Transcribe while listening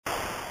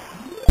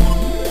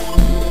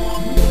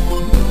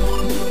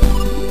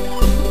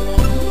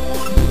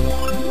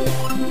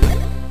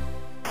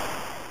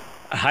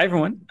Hi,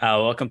 everyone.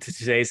 Welcome to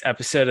today's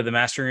episode of the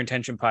Mastering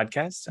Retention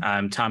Podcast.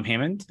 I'm Tom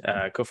Hammond,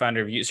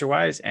 co-founder of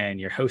UserWise and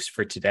your host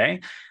for today.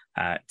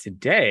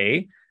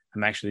 Today,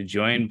 I'm actually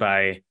joined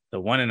by the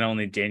one and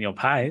only Daniel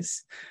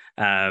Pais,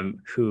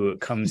 who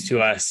comes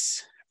to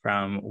us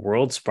from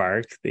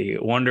WorldSpark, the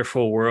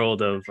wonderful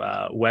world of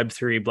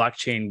Web3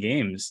 blockchain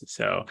games.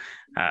 So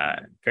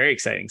very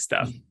exciting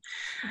stuff.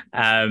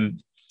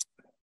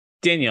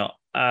 Daniel,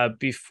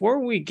 before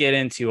we get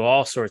into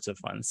all sorts of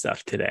fun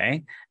stuff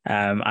today,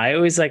 I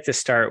always like to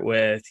start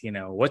with,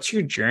 what's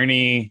your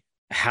journey?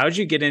 How'd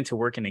you get into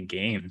working in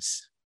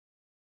games?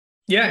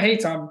 Yeah, hey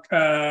Tom.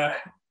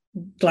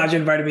 Glad you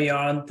invited me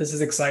on. This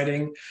is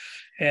exciting.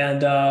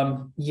 And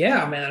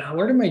yeah, man,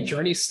 where did my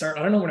journey start?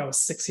 I don't know, when I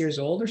was 6 years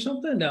old or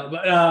something. No,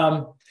 but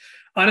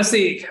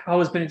honestly, I've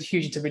always been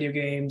huge into video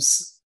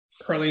games.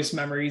 Earliest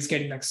memories,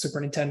 getting like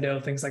Super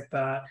Nintendo, things like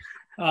that.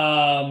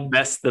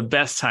 The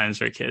best times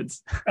for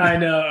kids. I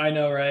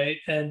know, right?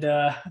 And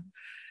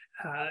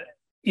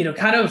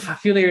kind of a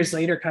few years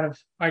later,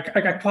 I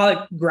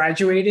probably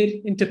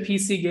graduated into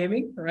PC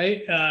gaming,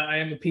 right? I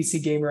am a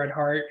PC gamer at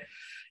heart,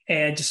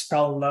 and just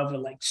fell in love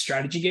with like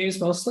strategy games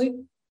mostly.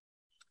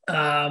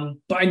 But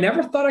I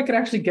never thought I could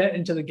actually get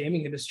into the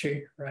gaming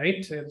industry,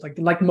 right?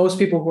 Like most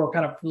people who are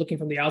kind of looking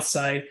from the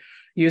outside,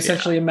 you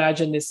essentially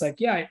imagine this like,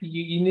 yeah,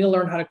 you need to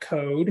learn how to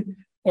code,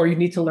 or you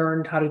need to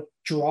learn how to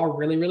draw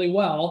really, really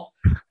well,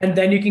 and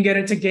then you can get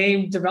into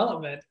game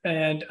development.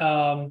 And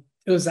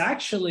it was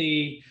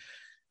actually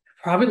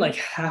probably like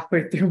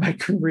halfway through my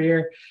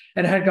career,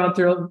 and I had gone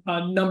through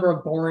a number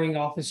of boring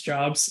office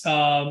jobs.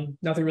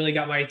 Nothing really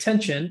got my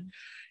attention.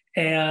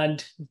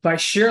 And by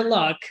sheer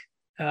luck,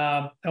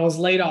 I was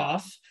laid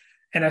off,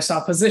 and I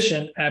saw a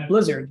position at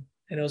Blizzard,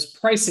 and it was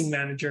pricing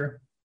manager.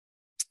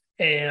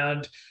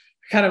 And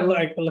kind of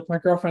like look my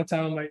girlfriend at the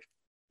time, I'm like,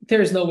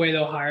 there's no way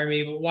they'll hire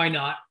me, but why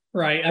not?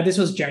 Right. This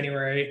was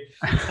January.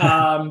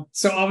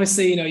 So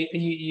obviously,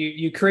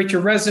 you create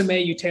your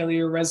resume, you tailor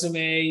your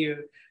resume,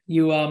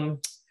 you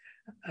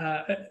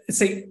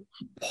say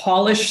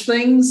polish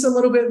things a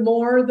little bit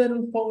more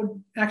than what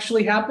would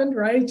actually happen,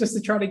 right? Just to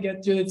try to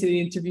get to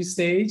the interview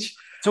stage.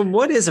 So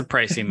what is a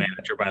pricing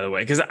manager, by the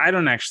way? Because I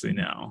don't actually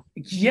know.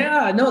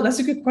 Yeah, no, that's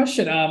a good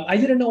question. I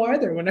didn't know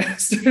either when I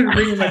started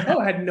reading, like, oh,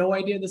 I had no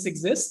idea this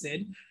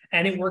existed,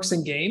 and it works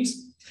in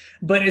games.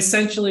 But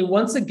essentially,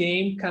 once a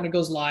game kind of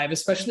goes live,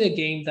 especially a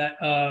game that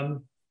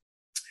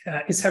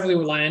is heavily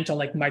reliant on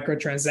like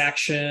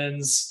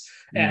microtransactions,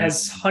 it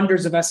has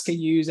hundreds of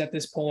SKUs at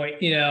this point,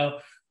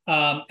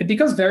 it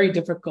becomes very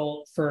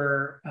difficult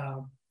for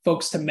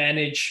folks to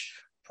manage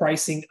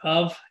pricing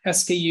of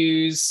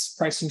SKUs,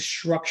 pricing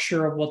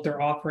structure of what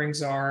their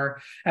offerings are,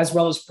 as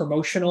well as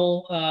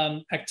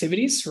promotional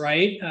activities,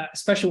 right?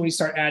 Especially when you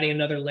start adding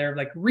another layer of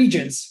like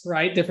regions,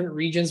 right? Different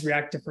regions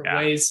react different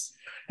ways.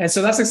 And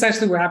so that's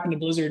essentially what happened to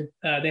Blizzard.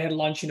 They had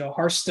launched,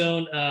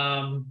 Hearthstone,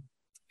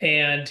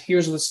 and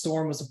Heroes of the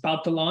Storm was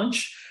about to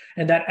launch.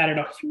 And that added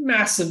a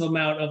massive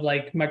amount of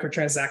like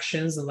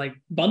microtransactions and like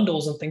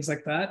bundles and things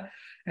like that.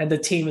 And the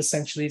team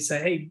essentially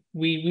said, hey,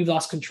 we've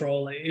lost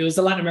control. It was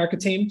the Latin America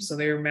team. So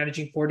they were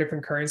managing 4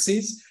 different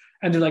currencies.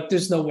 And they're like,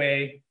 there's no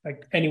way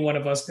like any one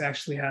of us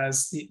actually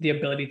has the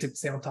ability to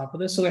stay on top of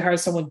this. So they hired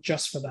someone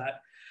just for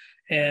that.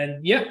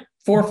 And yeah,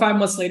 4 or 5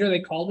 months later, they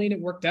called me and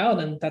it worked out.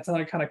 And that's how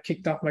I kind of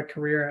kicked off my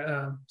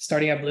career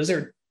starting at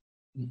Blizzard.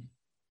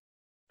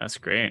 That's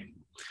great.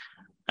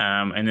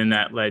 And then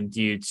that led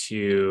you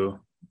to a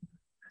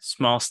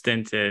small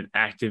stint at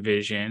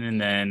Activision,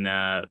 and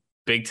then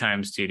Big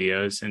Time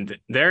Studios. And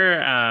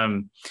they're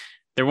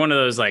one of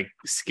those like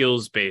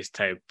skills-based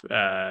type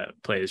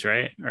plays,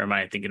 right? Or am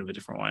I thinking of a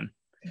different one?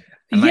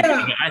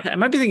 I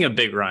might be thinking of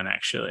Big Run,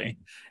 actually.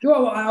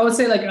 Well, I would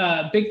say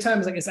like Big Time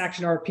is like it's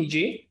action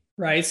RPG.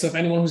 Right. So if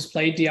anyone who's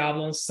played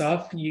Diablo and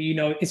stuff,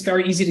 it's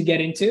very easy to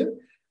get into.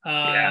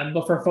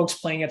 But for folks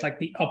playing at like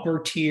the upper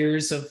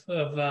tiers of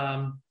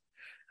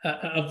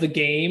the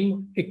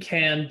game, it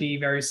can be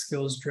very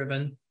skills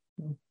driven.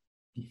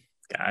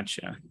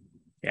 Gotcha.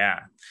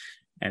 Yeah.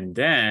 And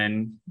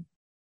then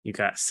you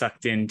got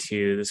sucked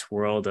into this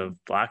world of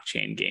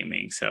blockchain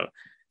gaming. So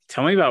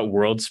tell me about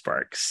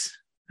WorldSparks.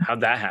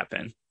 How'd that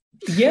happen?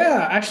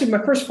 Yeah, actually,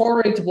 my first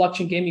foray into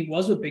blockchain gaming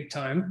was with Big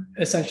Time.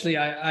 Essentially,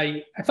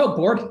 I felt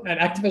bored at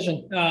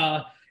Activision.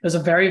 It was a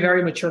very,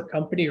 very mature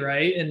company,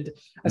 right? And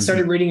I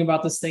started reading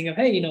about this thing of,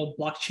 hey,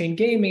 blockchain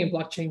gaming and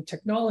blockchain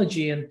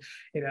technology, and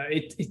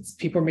it's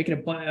people are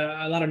making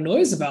a lot of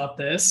noise about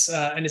this,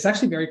 and it's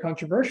actually very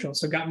controversial.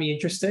 So it got me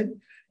interested,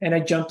 and I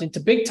jumped into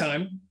Big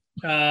Time.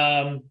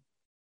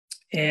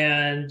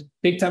 And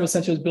Big Time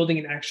essentially was building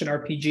an action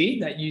RPG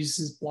that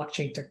uses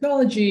blockchain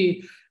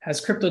technology, has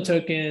crypto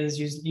tokens,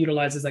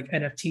 utilizes like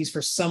NFTs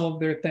for some of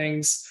their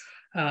things.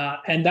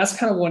 And that's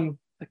kind of when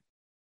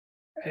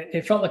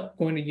it felt like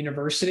going to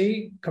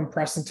university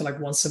compressed into like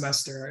one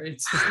semester.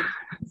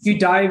 You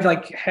dive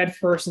like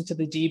headfirst into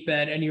the deep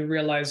end and you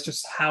realize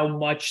just how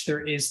much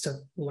there is to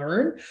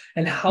learn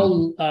and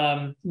how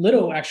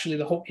little actually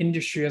the whole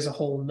industry as a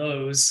whole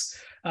knows.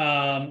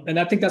 And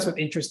I think that's what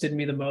interested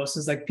me the most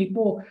is like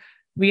people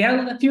we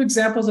had a few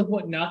examples of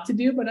what not to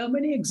do, but not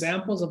many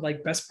examples of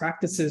like best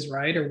practices,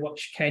 right? Or what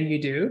can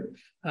you do?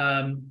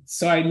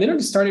 So I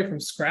literally started from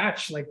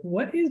scratch. Like,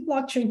 what is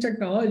blockchain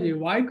technology?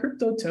 Why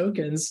crypto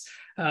tokens?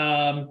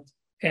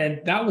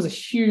 And that was a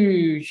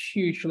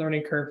huge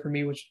learning curve for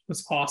me, which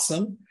was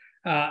awesome.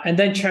 And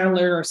then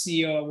Chandler, our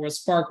CEO at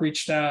WorldSpark,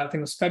 reached out, I think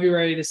it was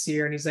February this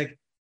year, and he's like,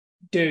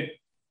 dude,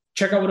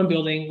 check out what I'm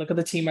building. Look at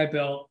the team I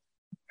built.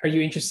 Are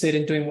you interested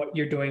in doing what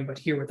you're doing, but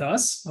here with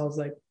us? I was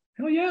like,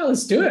 oh yeah,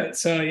 let's do it.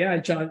 So yeah, I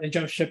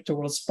jumped ship to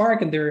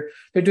WorldSpark, and they're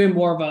doing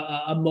more of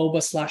a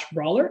MOBA /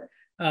 brawler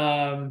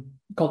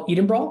called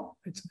Eden Brawl.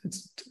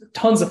 It's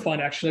tons of fun,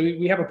 actually.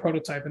 We have a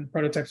prototype, and the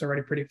prototype's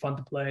already pretty fun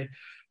to play.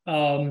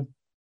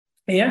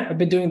 Yeah, I've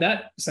been doing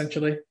that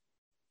essentially.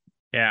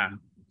 Yeah.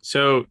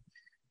 So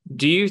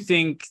do you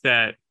think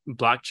that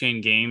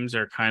blockchain games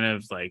are kind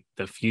of like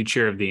the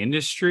future of the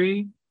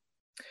industry?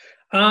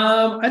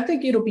 I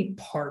think it'll be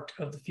part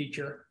of the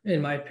future,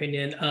 in my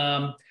opinion.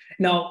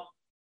 Now,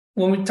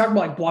 when we talk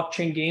about like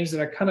blockchain games,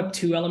 there are kind of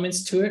two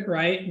elements to it,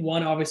 right?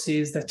 One obviously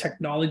is the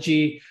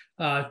technology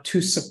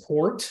to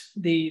support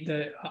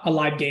a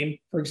live game,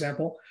 for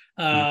example,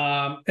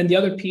 and the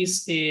other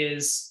piece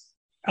is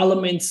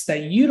elements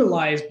that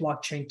utilize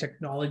blockchain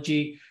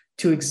technology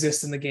to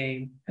exist in the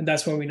game, and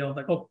that's when we know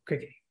like, oh,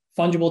 okay,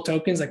 fungible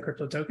tokens like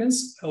crypto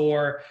tokens,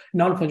 or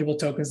non-fungible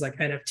tokens like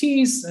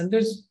NFTs, and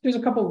there's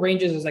a couple of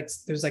ranges.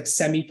 There's like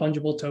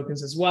semi-fungible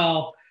tokens as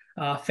well,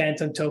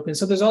 phantom tokens.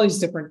 So there's all these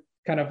different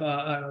kind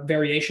of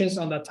variations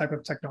on that type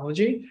of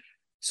technology.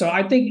 So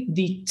I think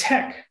the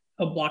tech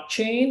of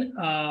blockchain,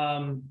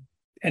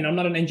 and I'm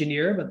not an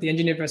engineer, but the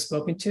engineers I've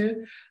spoken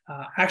to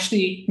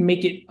actually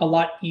make it a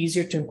lot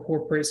easier to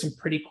incorporate some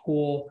pretty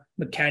cool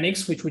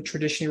mechanics, which would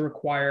traditionally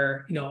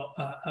require,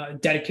 a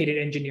dedicated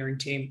engineering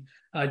team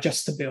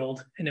just to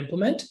build and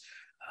implement.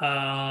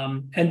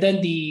 And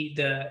then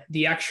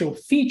the actual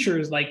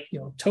features like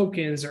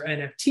tokens or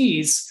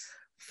NFTs,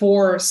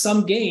 for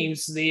some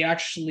games, they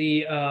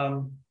actually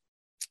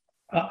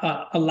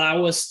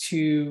allow us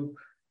to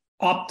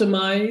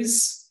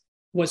optimize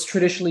what's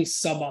traditionally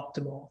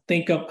suboptimal.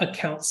 Think of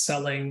account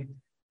selling,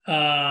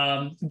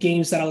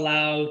 games that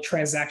allow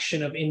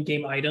transaction of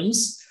in-game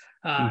items.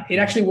 It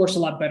actually works a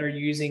lot better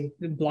using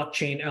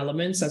blockchain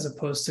elements as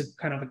opposed to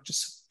kind of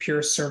just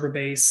pure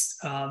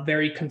server-based,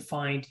 very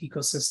confined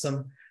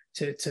ecosystem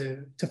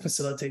to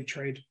facilitate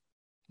trade.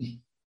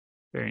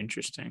 Very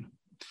interesting.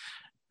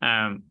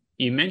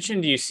 You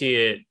mentioned you see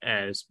it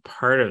as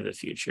part of the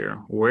future.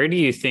 Where do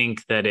you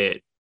think that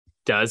it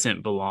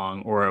doesn't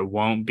belong or it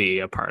won't be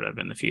a part of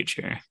in the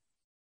future?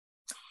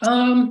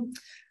 I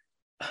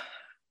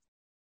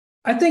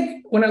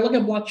think when I look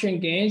at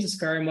blockchain games, it's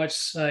very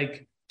much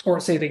like,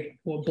 or say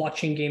what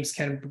blockchain games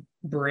can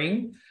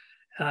bring.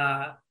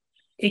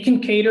 It can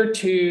cater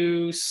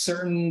to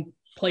certain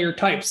player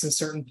types and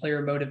certain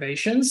player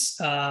motivations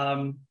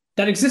that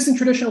exist in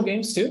traditional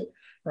games too,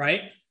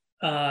 right?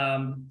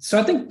 So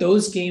I think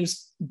those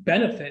games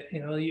benefit,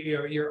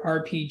 your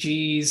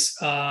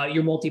RPGs,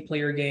 your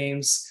multiplayer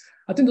games.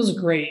 I think those are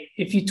great.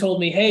 If you told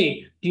me,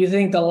 hey, do you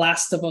think The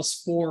Last of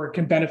Us 4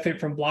 can benefit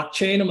from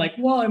blockchain? I'm like,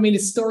 well, I mean,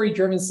 it's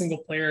story-driven single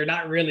player.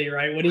 Not really,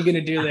 right? What are you going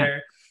to do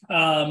there?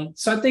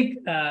 So I think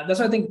that's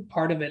what I think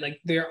part of it.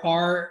 Like there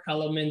are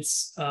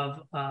elements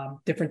of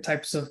different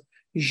types of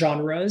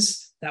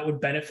genres that would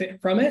benefit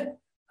from it.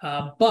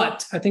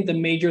 But I think the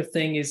major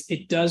thing is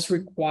it does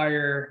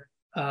require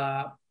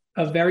a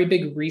very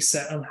big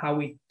reset on how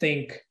we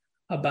think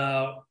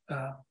about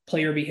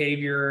player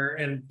behavior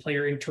and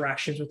player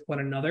interactions with one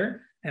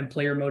another and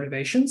player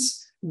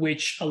motivations,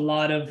 which a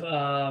lot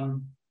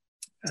of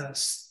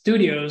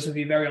studios would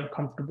be very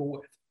uncomfortable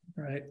with,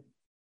 right?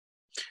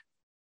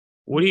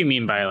 What do you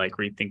mean by like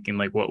rethinking?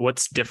 Like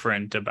what's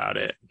different about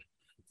it?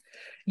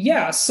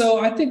 Yeah, so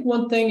I think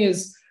one thing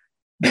is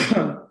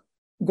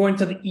going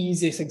to the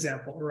easiest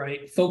example,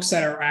 right? Folks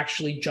that are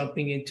actually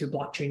jumping into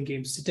blockchain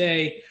games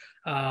today.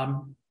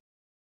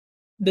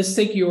 Let's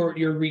take your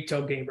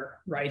retail gamer,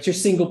 right? It's your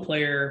single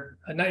player,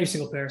 not your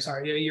single player,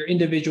 sorry, your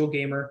individual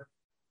gamer,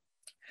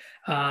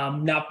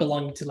 not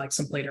belonging to like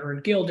some play to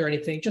earn guild or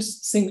anything,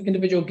 just single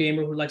individual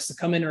gamer who likes to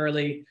come in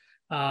early,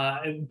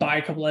 buy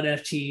a couple of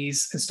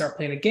NFTs and start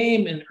playing a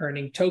game and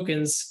earning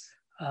tokens.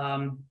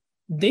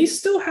 They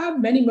still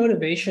have many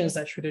motivations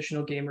that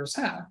traditional gamers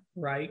have,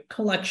 right?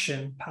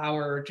 Collection,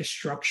 power,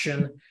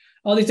 destruction,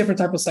 all these different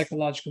types of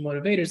psychological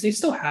motivators. They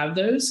still have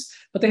those,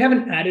 but they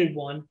haven't added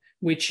one,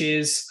 which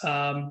is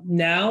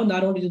now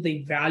not only do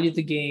they value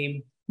the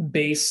game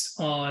based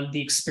on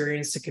the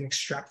experience it can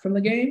extract from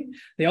the game,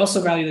 they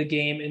also value the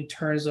game in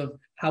terms of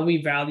how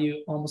we value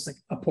almost like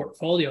a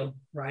portfolio,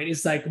 right?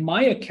 It's like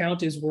my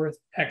account is worth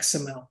X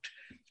amount.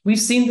 We've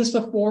seen this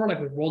before, like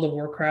with World of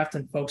Warcraft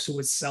and folks who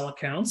would sell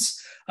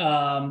accounts.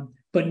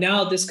 But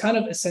now this kind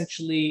of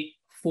essentially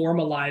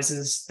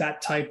formalizes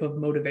that type of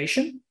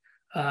motivation.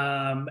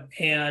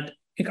 And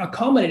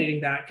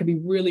accommodating that can be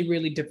really,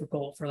 really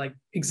difficult for like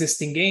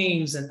existing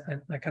games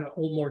and like kind of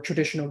old, more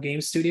traditional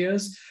game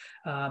studios,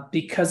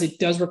 because it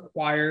does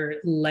require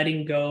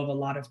letting go of a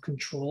lot of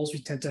controls we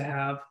tend to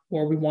have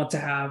or we want to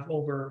have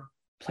over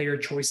player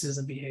choices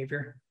and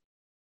behavior.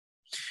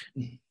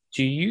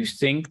 Do you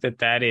think that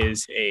that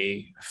is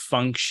a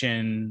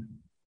function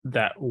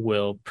that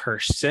will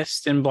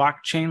persist in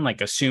blockchain?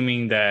 Like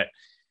assuming that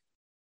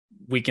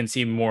we can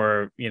see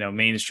more,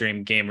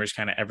 mainstream gamers,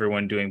 kind of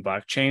everyone doing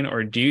blockchain,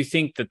 or do you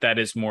think that that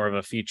is more of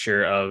a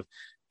feature of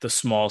the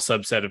small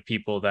subset of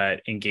people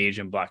that engage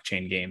in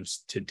blockchain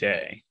games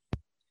today?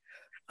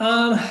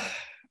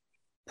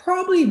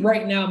 Probably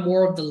right now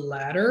more of the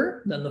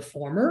latter than the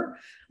former.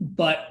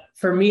 But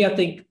for me, I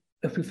think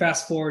if we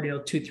fast forward,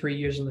 2-3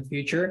 years in the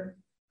future,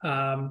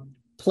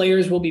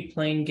 players will be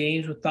playing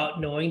games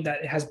without knowing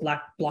that it has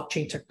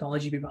blockchain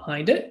technology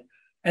behind it.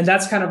 And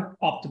that's kind of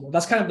optimal.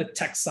 That's kind of the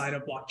tech side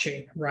of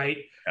blockchain, right?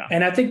 Yeah.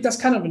 And I think that's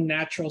kind of a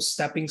natural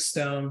stepping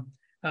stone,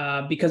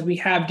 because we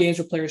have games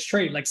where players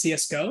trade, like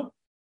CSGO.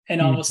 And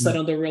all of a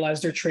sudden they'll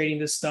realize they're trading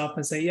this stuff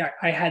and say, yeah,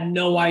 I had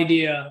no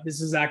idea this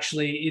is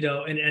actually,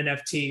 an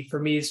NFT. For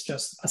me, it's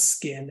just a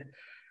skin.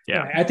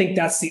 Yeah. Right? I think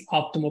that's the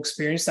optimal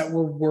experience that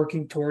we're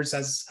working towards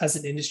as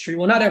an industry.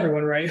 Well, not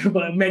everyone, right?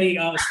 But many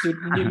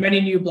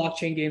new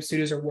blockchain game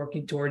studios are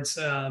working towards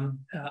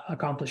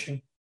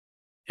accomplishing.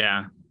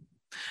 Yeah.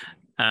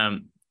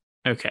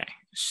 Okay.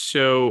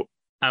 So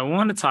I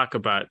want to talk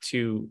about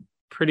two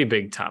pretty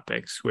big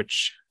topics,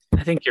 which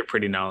I think you're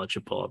pretty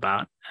knowledgeable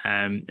about.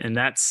 And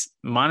that's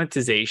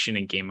monetization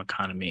and game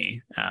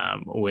economy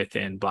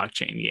within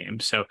blockchain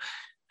games. So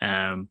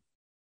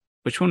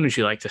which one would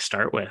you like to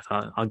start with?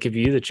 I'll give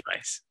you the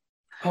choice.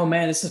 Oh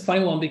man, this is a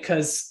funny one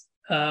because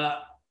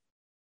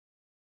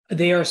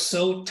they are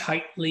so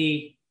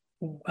tightly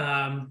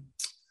wound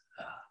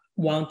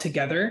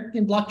together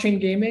in blockchain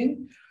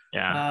gaming.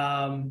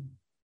 Yeah.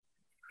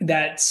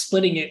 That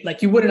splitting it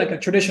like you would in like a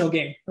traditional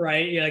game,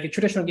 right? Like a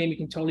traditional game, you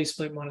can totally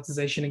split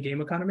monetization and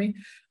game economy.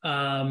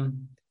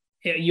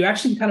 You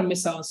actually kind of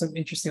miss out on some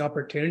interesting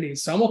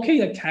opportunities. So I'm okay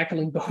like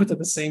tackling both at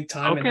the same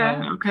time.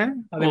 Okay.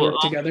 And how they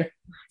work together.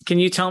 Can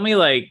you tell me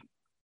like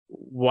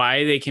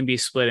why they can be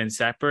split and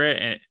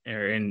separate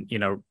or in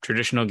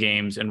traditional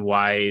games, and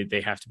why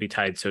they have to be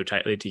tied so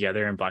tightly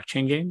together in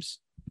blockchain games?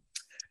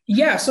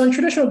 Yeah. So in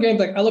traditional games,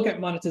 like I look at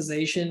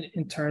monetization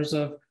in terms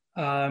of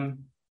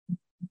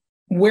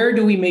where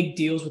do we make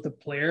deals with the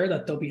player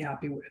that they'll be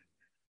happy with,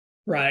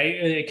 right?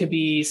 It could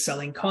be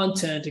selling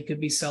content, it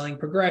could be selling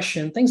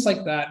progression, things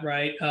like that,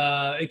 right?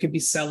 It could be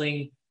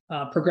selling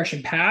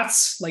progression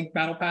paths, like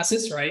battle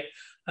passes, right?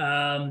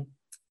 And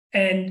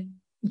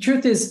the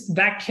truth is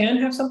that can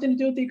have something to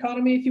do with the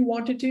economy if you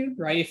wanted to,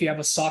 right? If you have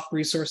a soft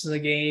resource in the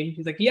game,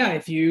 like, yeah,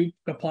 if you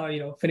apply,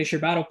 finish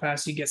your battle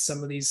pass, you get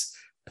some of these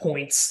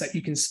points that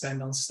you can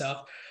spend on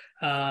stuff.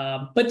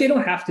 But they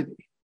don't have to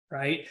be,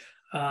 right?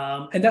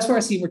 And that's where I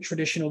see with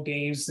traditional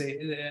games,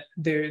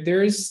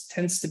 there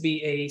tends to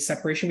be a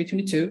separation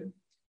between the two.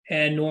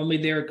 And normally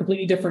they're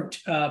completely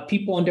different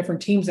people on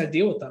different teams that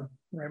deal with them,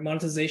 right?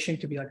 Monetization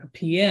could be like a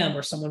PM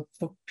or someone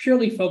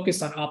purely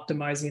focused on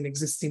optimizing an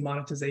existing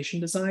monetization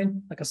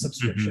design, like a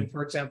subscription,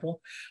 for example,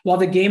 while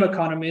the game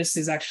economist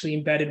is actually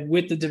embedded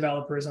with the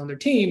developers on their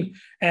team.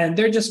 And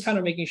they're just kind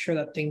of making sure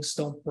that things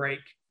don't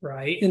break,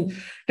 right? And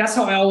that's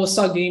how I always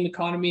saw game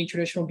economy in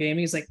traditional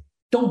gaming is like,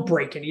 don't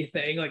break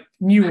anything. Like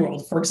New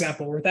World, for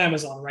example, with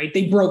Amazon, right?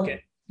 They broke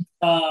it.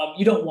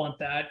 You don't want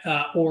that.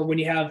 Or when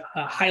you have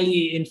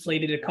highly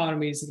inflated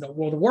economies,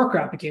 World of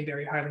Warcraft became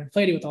very highly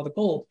inflated with all the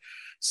gold.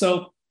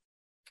 So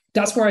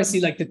that's where I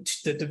see like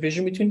the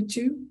division between the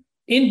two.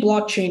 In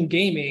blockchain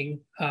gaming,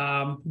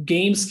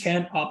 games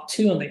can opt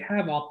to, and they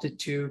have opted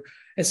to,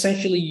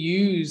 essentially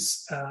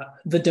use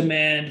the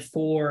demand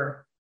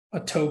for a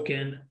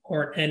token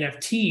or an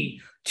NFT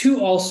to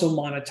also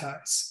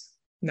monetize.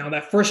 Now,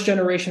 that first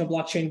generation of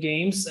blockchain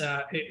games,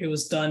 it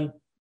was done.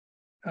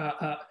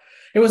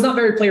 It was not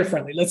very player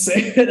friendly, let's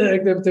say,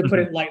 to put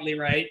it lightly,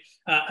 right?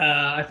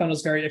 I found it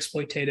was very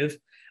exploitative.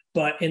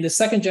 But in the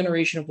second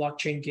generation of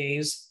blockchain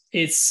games,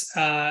 it's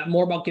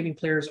more about giving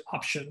players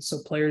options.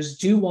 So players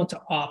do want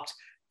to opt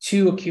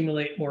to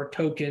accumulate more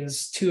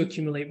tokens, to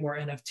accumulate more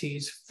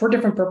NFTs for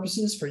different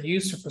purposes, for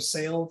use or for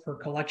sale, for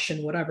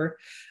collection, whatever.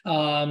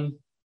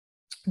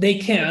 They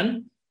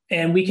can.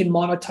 And we can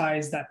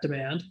monetize that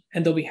demand,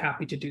 and they'll be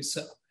happy to do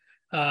so,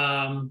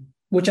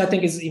 which I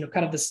think is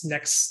kind of this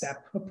next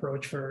step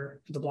approach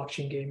for the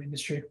blockchain game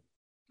industry.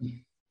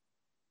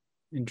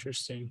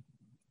 Interesting.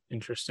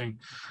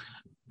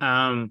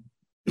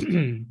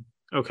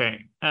 Okay.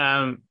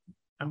 I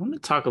want to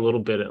talk a little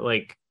bit at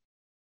like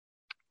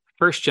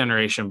first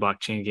generation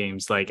blockchain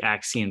games like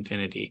Axie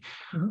Infinity.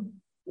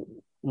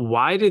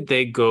 Why did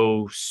they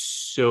go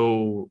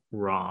so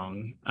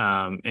wrong?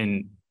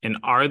 And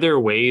are there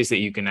ways that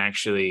you can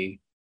actually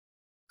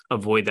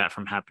avoid that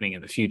from happening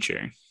in the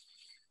future?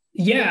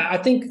 Yeah, I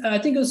think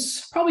it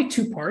was probably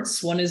two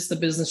parts. One is the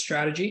business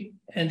strategy,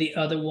 and the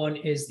other one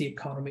is the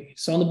economy.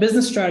 So on the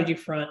business strategy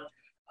front,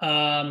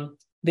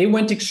 They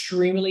went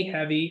extremely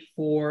heavy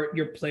for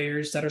your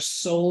players that are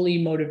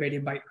solely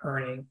motivated by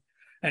earning.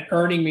 And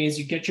earning means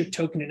you get your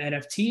token in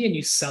NFT and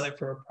you sell it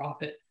for a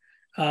profit.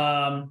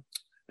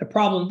 The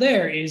problem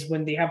there is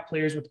when they have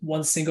players with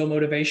one single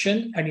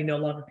motivation and you no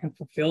longer can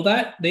fulfill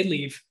that, they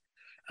leave.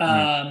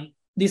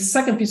 The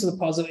second piece of the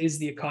puzzle is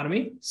the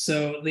economy.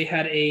 So they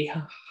had a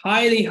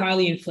highly,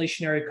 highly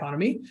inflationary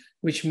economy,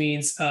 which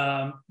means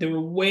there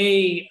were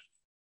way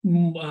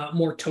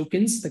more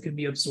tokens that could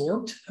be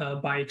absorbed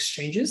by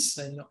exchanges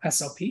and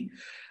SLP,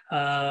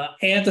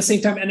 and at the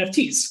same time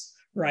NFTs.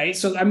 Right.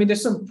 So, I mean,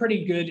 there's some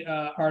pretty good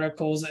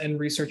articles and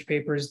research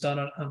papers done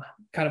on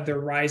kind of their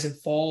rise and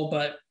fall.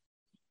 But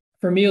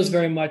for me, it was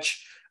very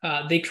much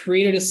they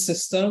created a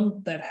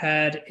system that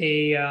had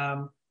a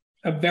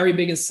very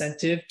big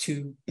incentive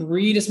to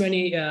breed as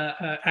many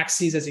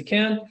axes as you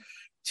can,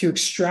 to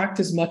extract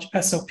as much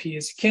SLP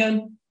as you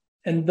can.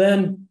 And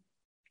then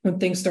when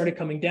things started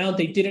coming down,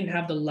 they didn't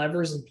have the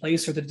levers in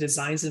place or the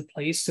designs in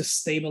place to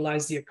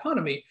stabilize the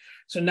economy.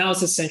 So now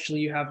it's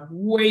essentially you have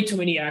way too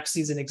many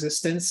axes in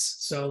existence.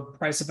 So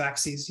price of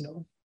axes,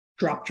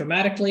 dropped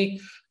dramatically.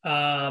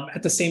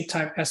 At the same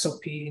time,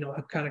 SLP,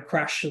 have kind of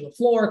crashed to the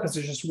floor because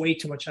there's just way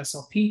too much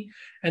SLP.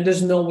 And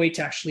there's no way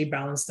to actually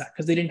balance that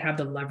because they didn't have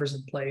the levers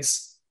in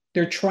place.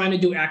 They're trying to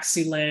do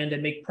axie land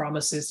and make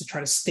promises to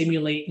try to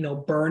stimulate,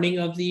 burning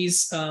of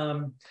these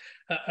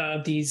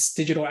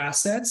digital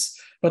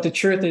assets. But the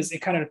truth is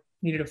it kind of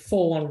needed a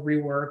full-on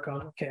rework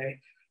on, okay,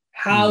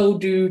 how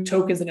do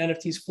tokens and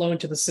NFTs flow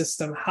into the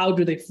system? How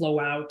do they flow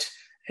out?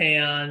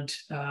 And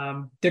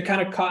they're kind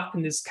of caught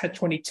in this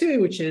catch-22,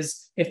 which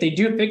is if they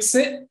do fix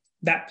it,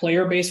 that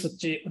player base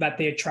that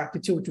they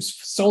attracted to, which was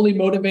solely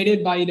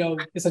motivated by,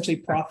 essentially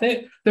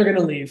profit, they're going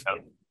to leave.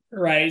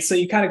 Right. So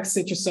you kind of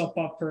set yourself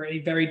up for a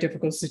very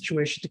difficult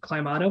situation to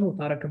climb out of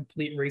without a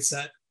complete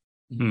reset.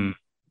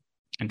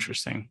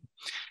 Interesting.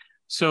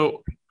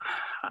 So,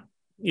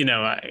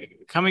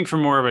 coming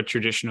from more of a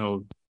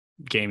traditional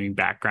gaming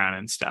background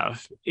and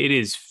stuff, it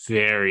is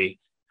very,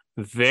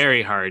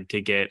 very hard to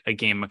get a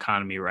game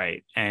economy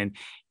right. And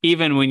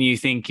even when you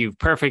think you've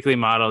perfectly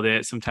modeled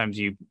it, sometimes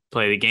you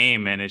play the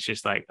game and it's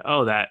just like,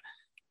 oh, that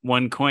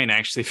one coin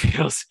actually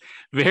feels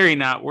very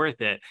not worth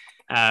it.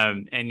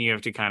 And you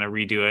have to kind of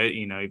redo it,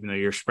 even though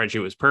your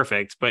spreadsheet was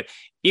perfect. But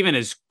even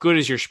as good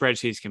as your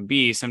spreadsheets can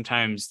be,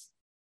 sometimes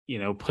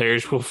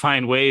players will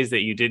find ways that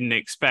you didn't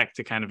expect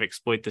to kind of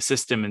exploit the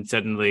system, and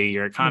suddenly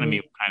your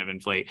economy will kind of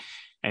inflate,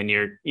 and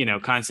you're,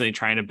 constantly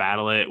trying to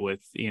battle it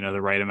with,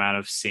 the right amount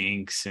of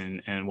sinks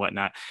and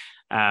whatnot.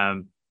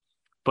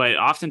 But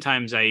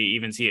oftentimes I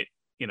even see it,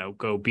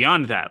 go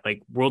beyond that,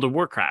 like World of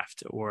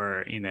Warcraft,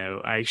 or,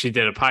 I actually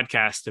did a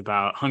podcast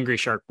about Hungry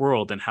Shark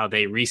World and how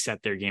they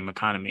reset their game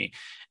economy.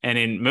 And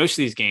in most of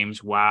these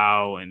games,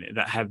 WoW and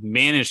that have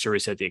managed to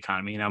reset the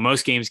economy. Now,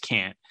 most games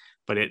can't.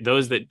 But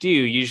those that do,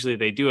 usually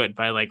they do it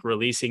by like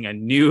releasing a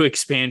new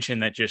expansion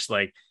that just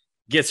like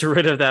gets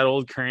rid of that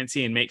old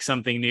currency and makes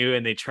something new.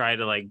 And they try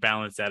to like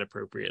balance that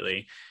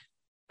appropriately.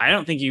 I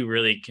don't think you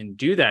really can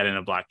do that in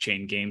a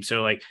blockchain game.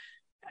 So like,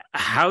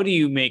 how do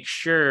you make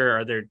sure,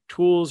 are there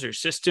tools or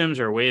systems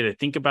or a way to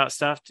think about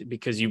stuff?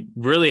 Because you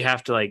really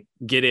have to like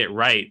get it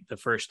right the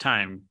first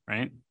time,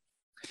 right?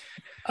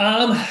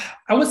 I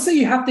would say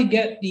you have to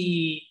get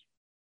the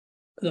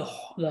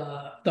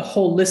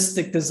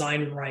holistic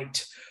design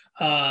right.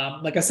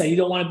 Like I said, you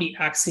don't want to be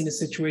actually in a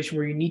situation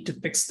where you need to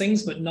fix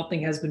things, but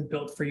nothing has been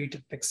built for you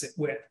to fix it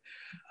with.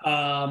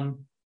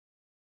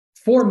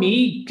 For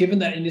me, given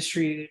that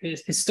industry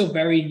is still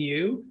very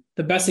new,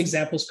 the best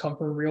examples come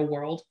from real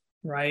world,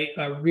 right?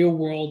 Real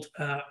world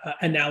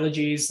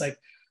analogies like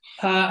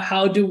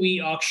how do we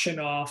auction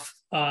off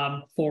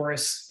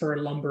forests for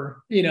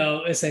lumber,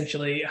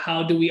 essentially,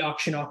 how do we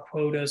auction off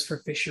quotas for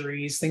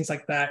fisheries, things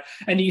like that.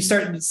 And you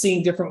start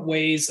seeing different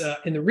ways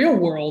in the real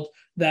world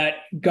that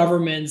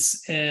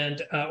governments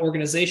and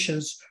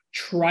organizations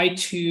try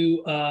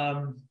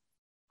to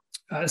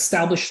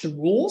establish the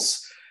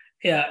rules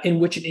in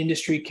which an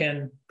industry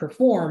can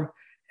perform.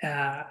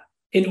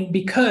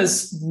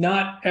 Because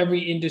not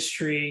every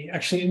industry,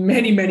 actually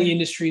many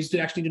industries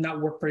do not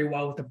work very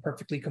well with a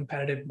perfectly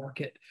competitive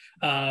market.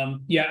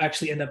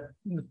 Actually end up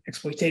with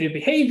exploitative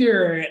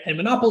behavior and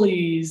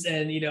monopolies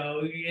and,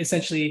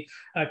 essentially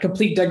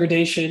complete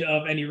degradation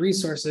of any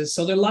resources.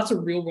 So there are lots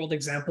of real world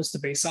examples to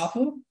base off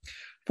of.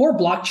 For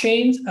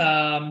blockchains,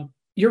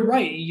 you're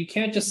right. You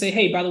can't just say,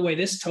 hey, by the way,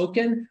 this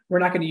token, we're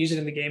not going to use it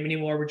in the game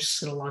anymore. We're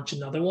just going to launch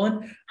another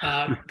one.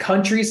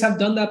 Countries have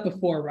done that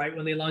before, right?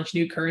 When they launch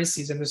new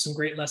currencies, and there's some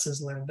great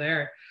lessons learned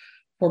there.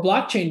 For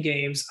blockchain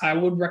games, I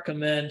would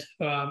recommend,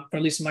 or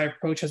at least my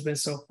approach has been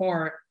so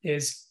far,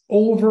 is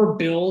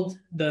overbuild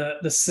the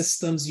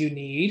systems you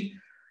need,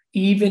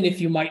 even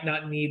if you might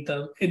not need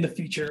them in the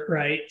future,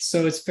 right?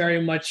 So it's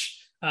very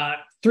much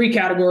three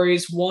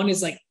categories. One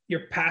is like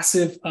your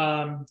passive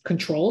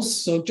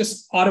controls. So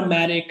just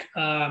automatic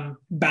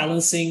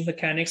balancing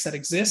mechanics that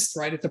exist,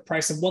 right? If the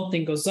price of one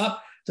thing goes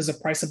up, does the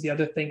price of the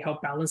other thing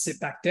help balance it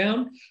back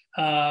down?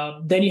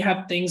 Then you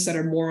have things that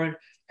are more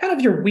kind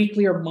of your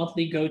weekly or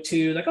monthly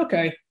go-to, like,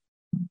 okay,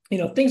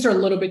 things are a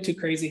little bit too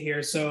crazy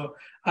here. So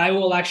I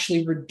will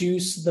actually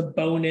reduce the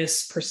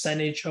bonus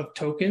percentage of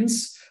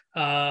tokens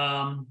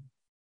by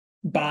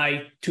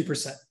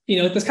 2%.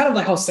 That's kind of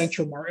like how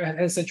central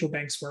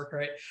banks work,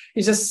 right?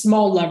 It's just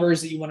small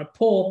levers that you want to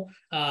pull,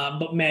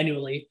 but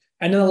manually.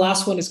 And then the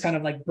last one is kind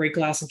of like break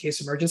glass in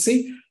case of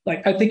emergency.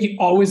 Like, I think you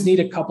always need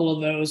a couple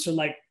of those. Or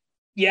like,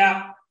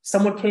 yeah,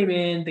 someone came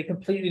in, they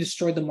completely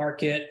destroyed the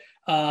market.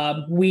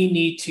 We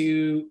need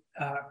to,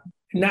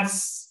 not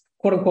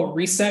quote unquote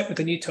reset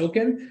with a new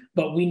token,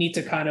 but we need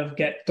to kind of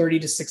get 30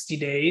 to 60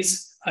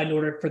 days in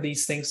order for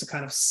these things to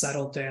kind of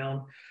settle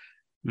down.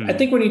 I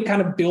think when you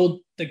kind of build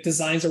the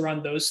designs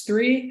around those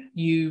three,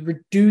 you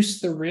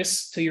reduce the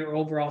risk to your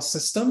overall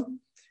system.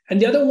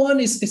 And the other one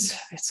is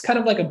it's kind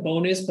of like a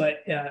bonus, but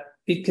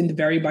it can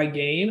vary by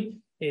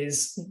game.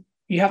 Is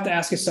you have to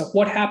ask yourself,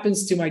 what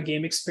happens to my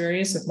game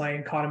experience if my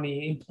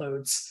economy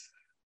implodes?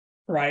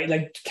 Right?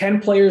 Like,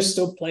 can players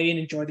still play and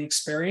enjoy the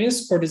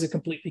experience, or does it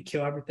completely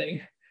kill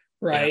everything?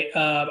 Right?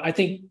 Yeah. I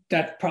think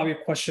that's probably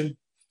a question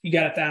you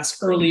got to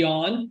ask early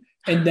on.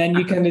 And then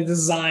you kind of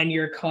design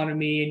your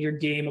economy and your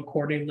game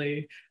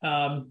accordingly.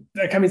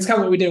 It's kind of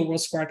what we did at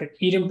WorldSpark at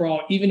Eden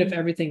Brawl. Even if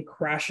everything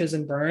crashes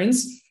and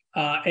burns,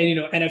 and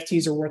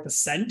NFTs are worth a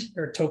cent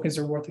or tokens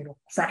are worth a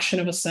fraction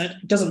of a cent,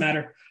 it doesn't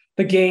matter.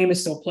 The game is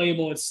still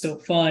playable. It's still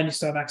fun. You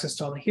still have access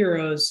to all the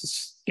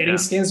heroes. Getting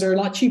skins are a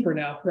lot cheaper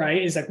now,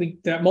 right? Is like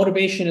that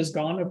motivation is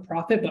gone of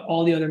profit, but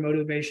all the other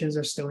motivations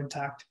are still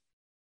intact.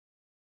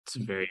 It's a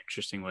very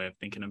interesting way of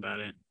thinking about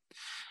it.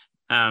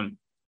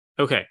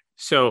 Okay.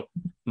 So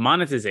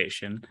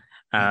monetization.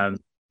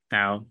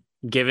 Now,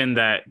 given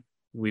that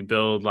we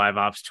build live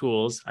ops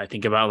tools, I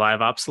think about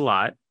live ops a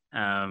lot.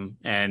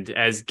 And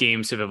as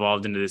games have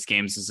evolved into this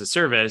games as a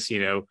service,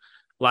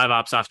 live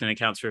ops often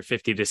accounts for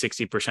 50 to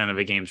 60% of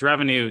a game's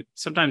revenue,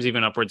 sometimes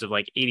even upwards of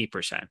like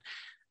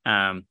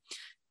 80%.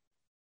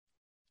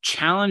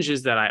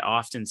 Challenges that I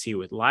often see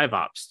with live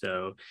ops,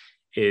 though,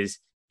 is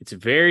it's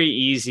very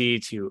easy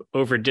to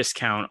over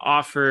discount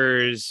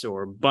offers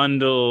or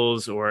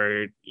bundles,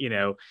 or,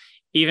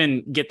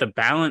 even get the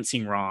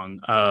balancing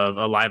wrong of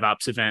a live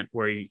ops event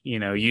where,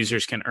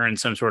 users can earn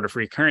some sort of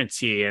free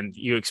currency and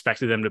you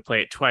expected them to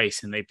play it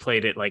twice and they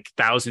played it like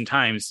 1,000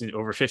 times in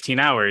over 15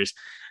 hours.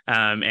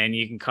 And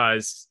you can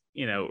cause,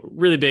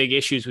 really big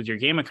issues with your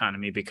game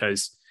economy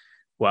because,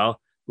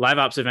 well, live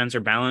ops events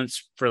are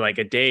balanced for like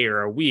a day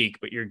or a week,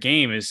 but your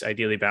game is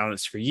ideally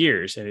balanced for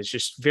years. And it's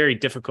just very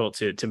difficult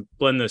to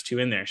blend those two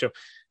in there. So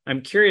I'm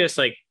curious,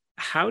 like,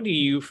 how do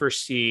you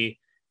foresee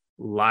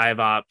live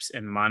ops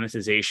and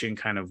monetization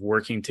kind of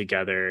working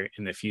together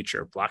in the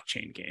future of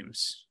blockchain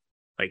games?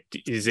 Like,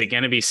 is it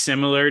going to be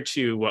similar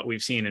to what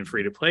we've seen in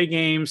free-to-play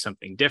games,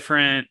 something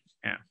different?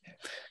 Yeah.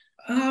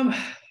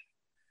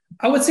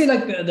 I would say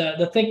like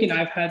the thinking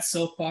I've had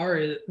so far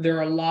is there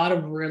are a lot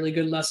of really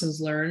good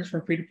lessons learned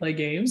from free-to-play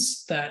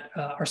games that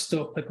are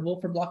still applicable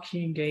for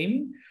blockchain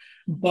gaming,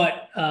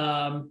 but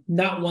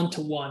not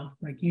one-to-one.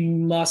 Like, you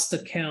must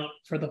account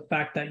for the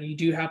fact that you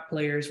do have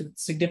players with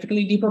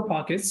significantly deeper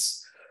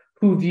pockets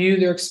who view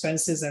their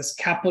expenses as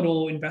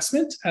capital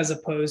investment as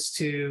opposed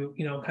to,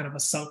 kind of a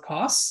sunk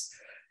cost,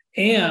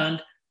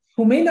 and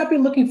who may not be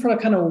looking for a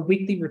kind of a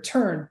weekly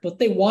return, but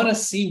they want to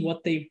see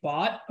what they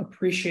bought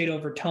appreciate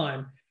over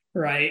time,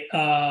 right?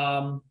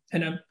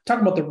 And I'm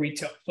talking about the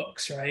retail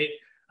folks, right?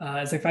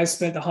 It's like if I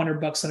spent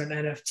 $100 on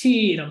an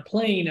NFT and I'm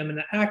playing, I'm in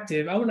an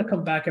active, I want to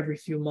come back every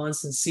few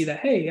months and see that,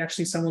 hey,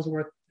 actually someone's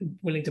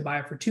willing to buy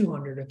it for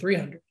 200 or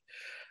 300.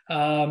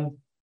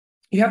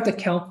 You have to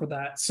account for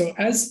that. So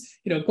as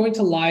going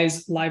to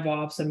live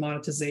ops and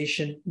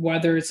monetization,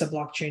 whether it's a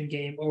blockchain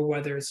game or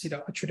whether it's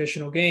a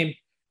traditional game,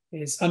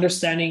 is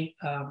understanding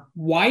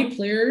why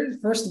players.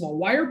 First of all,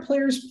 why are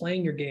players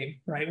playing your game,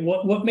 right?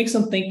 What makes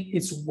them think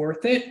it's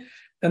worth it?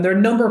 And there are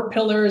a number of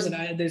pillars,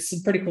 and there's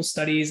some pretty cool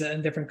studies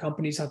and different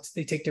companies how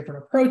they take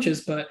different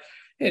approaches. But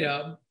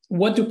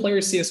what do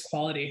players see as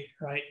quality,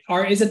 right?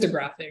 Is it the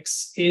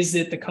graphics? Is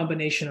it the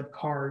combination of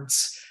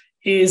cards?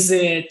 Is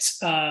it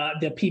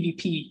the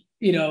PvP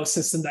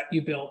system that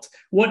you built?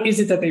 What is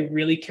it that they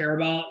really care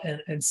about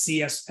and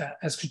see as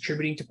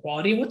contributing to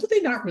quality? What do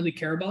they not really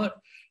care about?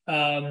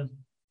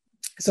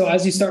 So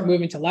as you start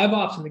moving to live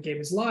ops and the game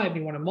is live,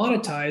 you want to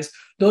monetize,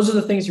 those are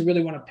the things you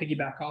really want to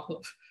piggyback off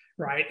of,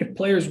 right? If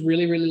players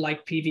really, really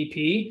like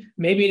PvP,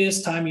 maybe it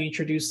is time you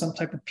introduce some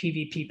type of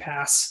PvP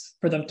pass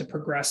for them to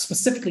progress,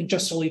 specifically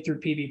just solely through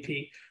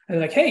PvP.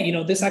 And like, hey,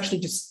 this actually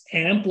just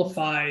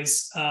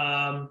amplifies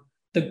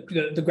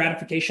the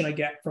gratification I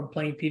get from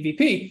playing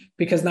PvP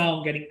because now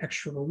I'm getting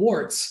extra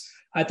rewards.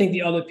 I think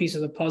the other piece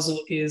of the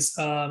puzzle is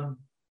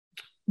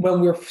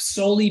when we're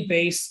solely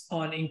based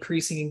on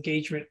increasing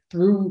engagement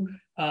through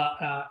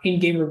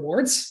in-game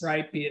rewards,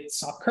 right? Be it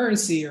soft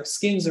currency or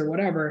skins or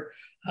whatever,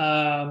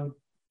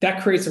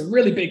 that creates a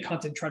really big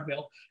content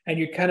treadmill, and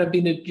you're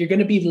going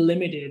to be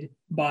limited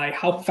by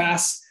how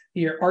fast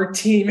your art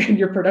team and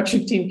your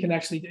production team can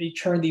actually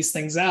churn these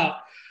things out.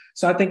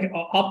 So I think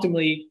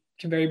optimally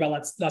can vary by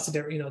lots of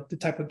different, the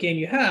type of game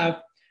you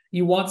have.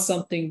 You want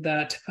something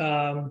that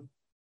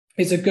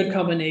is a good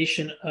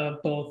combination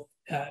of both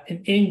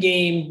an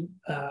in-game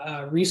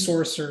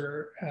resource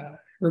or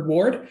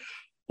reward,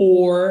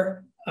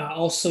 or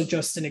also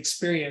just an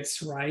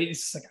experience, right?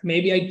 It's like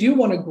maybe I do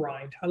want to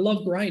grind. I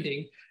love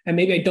grinding, and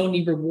maybe I don't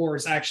need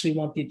rewards. I actually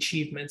want the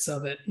achievements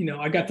of it.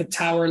 I got the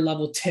tower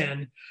level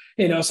 10.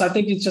 So I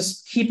think it's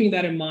just keeping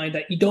that in mind,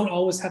 that you don't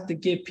always have to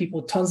give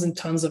people tons and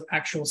tons of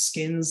actual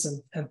skins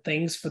and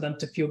things for them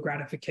to feel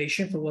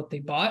gratification for what they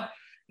bought.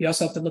 You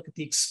also have to look at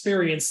the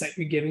experience that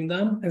you're giving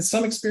them. And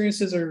some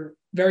experiences are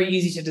very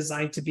easy to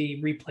design to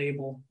be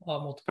replayable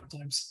multiple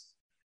times.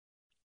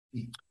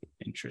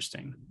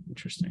 Interesting.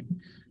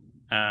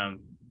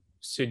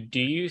 So do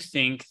you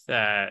think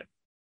that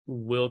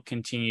we'll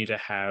continue to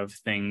have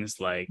things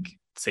like,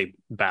 say,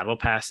 battle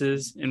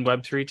passes in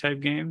Web3 type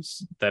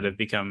games that have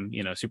become,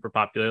 super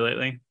popular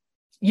lately?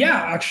 Yeah,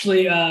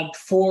 actually,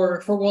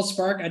 for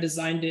WorldSpark, I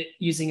designed it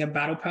using a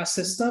battle pass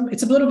system.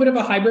 It's a little bit of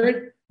a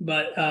hybrid,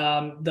 but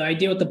the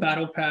idea with the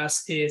battle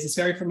pass is it's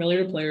very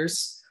familiar to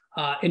players.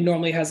 It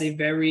normally has a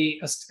very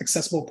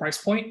accessible price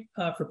point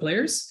for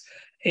players,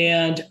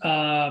 and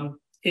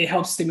it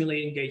helps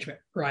stimulate engagement,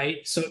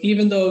 right? So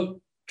even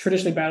though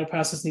traditionally battle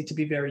passes need to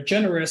be very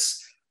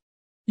generous,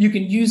 you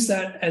can use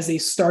that as a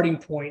starting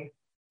point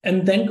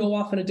and then go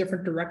off in a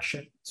different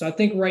direction. So I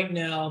think right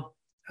now,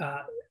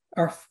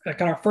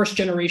 our first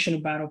generation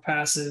of battle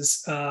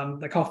passes,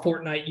 like how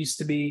Fortnite used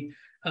to be,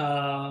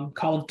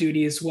 Call of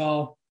Duty as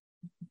well.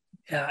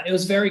 It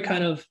was very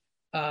kind of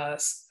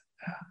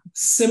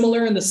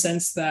similar in the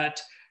sense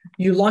that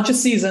you launch a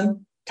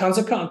season, tons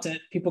of content,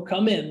 people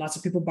come in, lots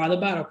of people buy the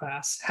battle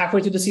pass.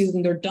 Halfway through the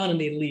season, they're done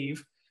and they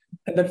leave.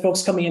 And then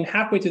folks coming in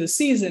halfway through the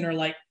season are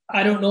like,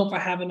 I don't know if I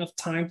have enough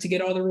time to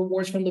get all the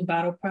rewards from the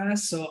battle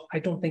pass, so I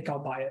don't think I'll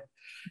buy it.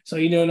 So,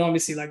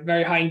 obviously, like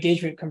very high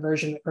engagement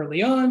conversion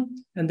early on,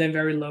 and then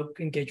very low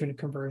engagement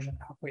conversion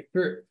halfway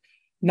through.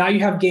 Now you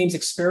have games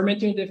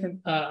experimenting with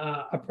different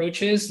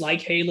approaches,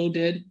 like Halo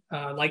did,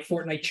 like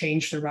Fortnite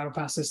changed their battle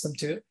pass system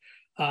too.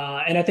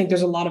 And I think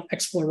there's a lot of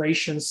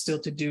exploration still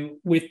to do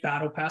with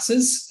battle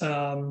passes,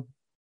 and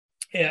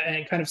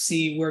kind of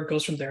see where it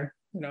goes from there.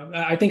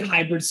 I think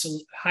hybrid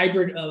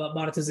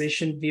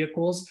monetization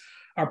vehicles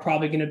are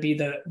probably going to be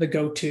the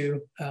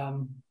go-to,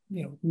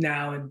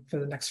 now and for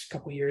the next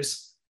couple of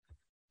years.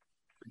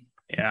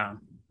 Yeah.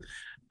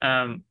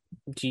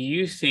 Do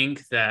you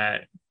think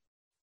that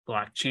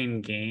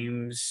blockchain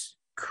games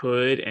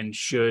could and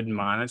should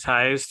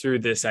monetize through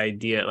this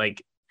idea?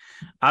 Like,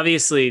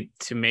 obviously,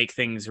 to make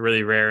things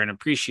really rare and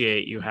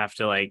appreciate, you have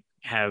to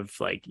have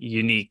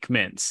unique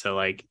mints. So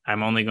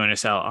I'm only going to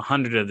sell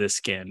 100 of this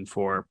skin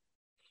for,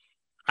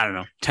 I don't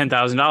know,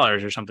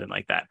 $10,000 or something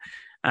like that.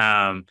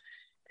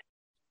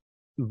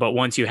 But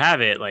once you have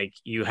it,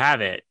 you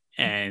have it.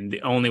 And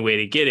the only way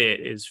to get it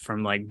is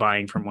from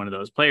buying from one of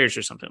those players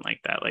or something like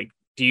that.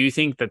 Do you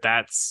think that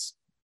that's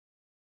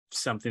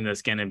something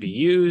that's going to be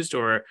used,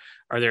 or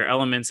are there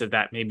elements of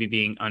that maybe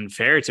being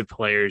unfair to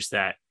players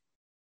that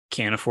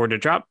can't afford to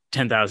drop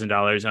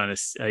 $10,000 on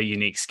a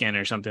unique skin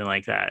or something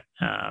like that?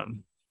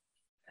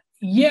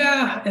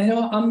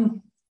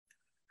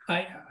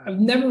 I've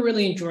never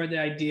really enjoyed the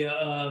idea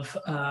of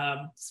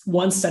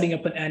one, setting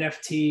up an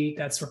NFT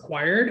that's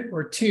required,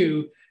 or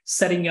two,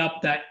 setting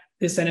up that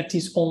this NFT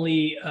is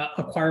only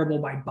acquirable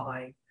by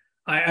buying.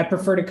 I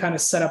prefer to kind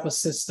of set up a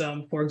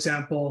system. For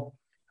example,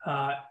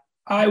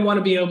 I want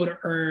to be able to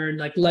earn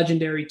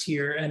legendary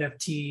tier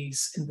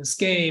NFTs in this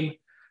game,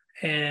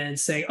 and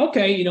say,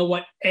 okay, you know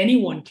what,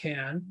 anyone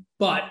can,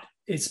 but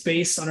it's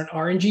based on an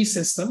RNG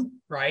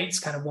system, right? It's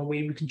kind of one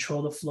way we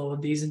control the flow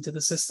of these into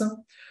the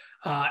system.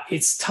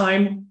 It's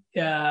time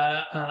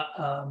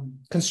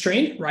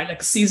constrained, right?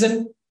 Like a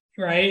season,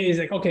 right? Is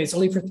okay, it's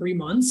only for 3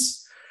 months.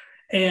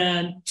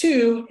 And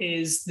two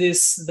is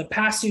the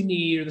pass you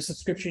need, or the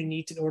subscription you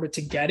need in order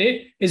to get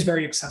it, is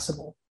very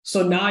accessible.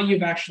 So now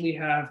you've actually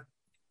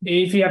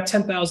if you have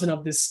 10,000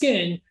 of this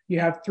skin, you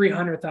have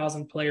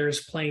 300,000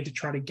 players playing to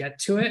try to get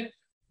to it.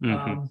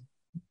 Mm-hmm.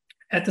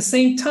 At the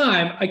same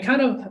time,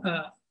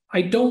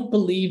 I don't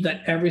believe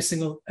that every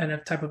single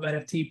type of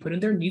NFT you put in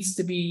there needs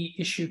to be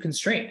issue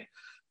constrained,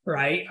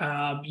 right?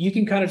 You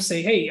can kind of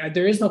say, hey,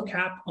 there is no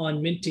cap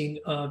on minting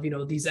of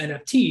these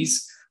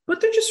NFTs, but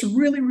they're just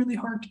really, really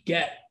hard to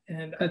get.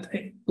 And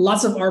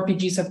lots of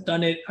RPGs have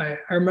done it. I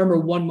remember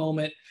one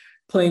moment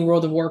playing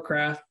World of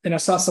Warcraft, and I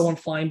saw someone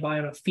flying by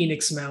on a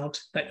Phoenix mount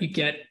that you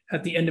get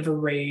at the end of a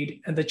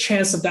raid, and the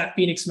chance of that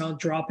Phoenix mount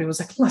dropping was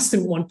less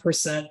than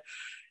 1%.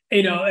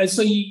 And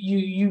so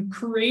you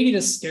created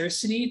a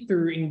scarcity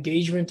through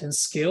engagement and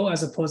skill,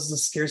 as opposed to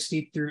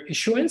scarcity through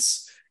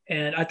issuance.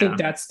 And I think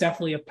that's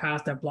definitely a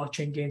path that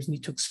blockchain games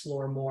need to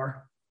explore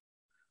more.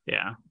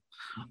 Yeah.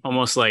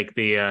 Almost like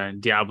the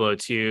Diablo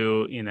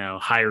 2,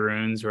 high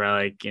runes, where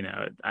I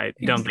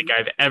don't think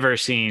I've ever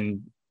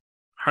seen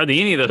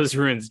hardly any of those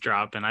runes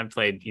drop. And I've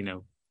played,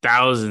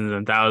 thousands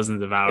and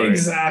thousands of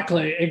hours.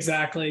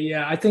 Exactly.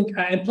 Yeah. I think,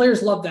 and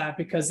players love that,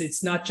 because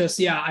it's not just,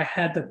 I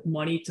had the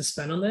money to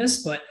spend on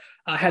this, but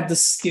had the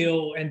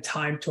skill and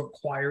time to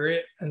acquire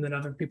it. And then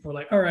other people were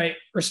like, all right,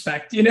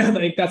 respect,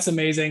 like that's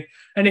amazing.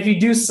 And if you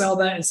do sell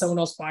that and someone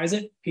else buys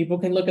it, people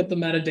can look at the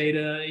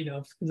metadata,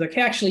 it's like,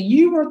 hey, actually,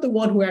 you weren't the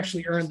one who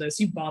actually earned this.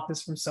 You bought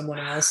this from someone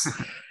else.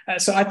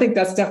 So I think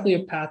that's definitely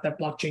a path that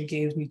blockchain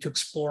games need to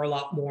explore a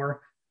lot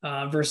more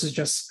versus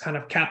just kind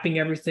of capping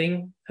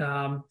everything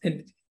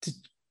and to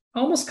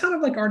almost kind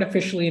of like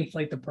artificially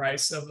inflate the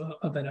price of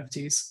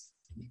NFTs.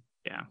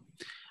 Yeah.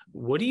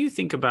 What do you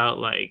think about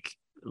like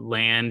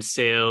land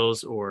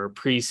sales or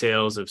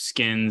pre-sales of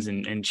skins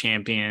and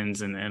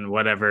champions and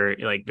whatever,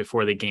 like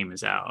before the game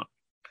is out?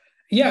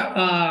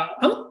 Yeah,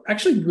 I'm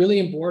actually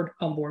really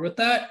on board with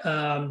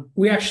that.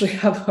 We actually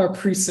have our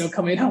pre-sale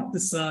coming out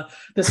this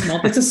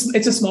month.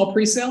 It's a small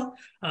pre-sale,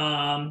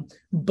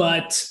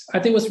 but I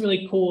think what's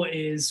really cool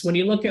is when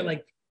you look at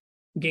like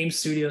game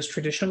studios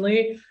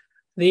traditionally,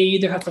 they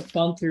either have to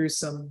fund through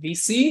some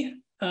VC,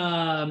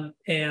 and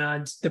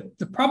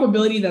the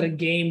probability that a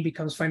game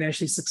becomes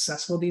financially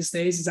successful these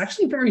days is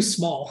actually very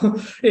small.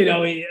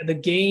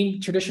 The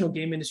traditional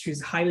game industry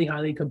is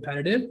highly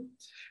competitive.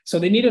 So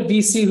they need a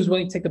VC who's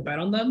willing to take a bet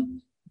on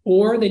them,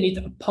 or they need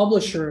a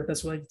publisher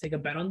that's willing to take a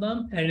bet on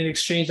them. And in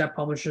exchange, that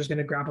publisher is going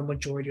to grab a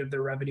majority of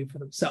their revenue for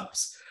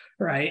themselves,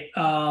 right?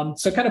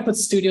 So it kind of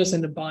puts studios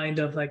in the bind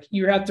of like,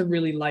 you have to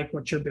really like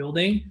what you're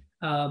building,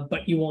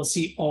 but you won't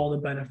see all the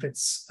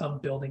benefits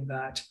of building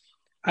that.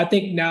 I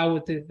think now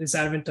with this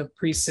advent of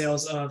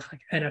pre-sales of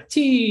like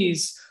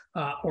NFTs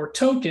or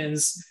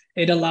tokens,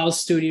 it allows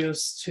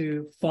studios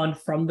to fund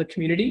from the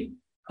community,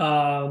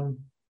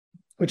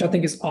 which I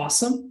think is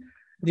awesome.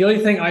 The only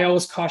thing I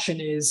always caution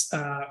is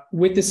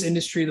with this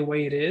industry the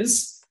way it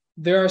is,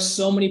 there are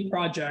so many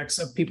projects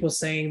of people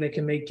saying they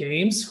can make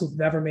games who've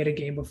never made a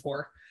game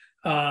before.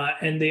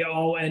 And they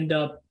all end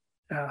up,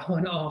 I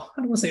don't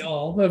want to say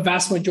all, the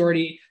vast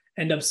majority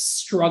end up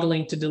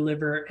struggling to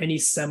deliver any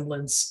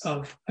semblance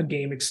of a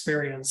game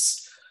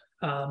experience.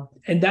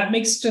 And that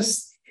makes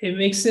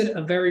it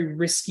a very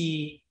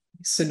risky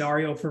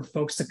scenario for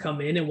folks to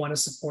come in and want to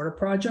support a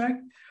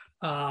project.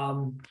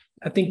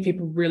 I think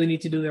people really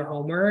need to do their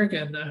homework.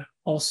 And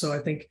also, I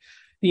think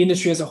the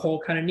industry as a whole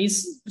kind of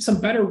needs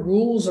some better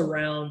rules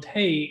around,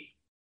 hey,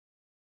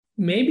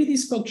 maybe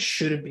these folks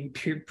shouldn't be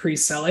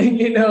pre-selling,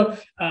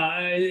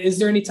 is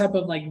there any type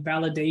of like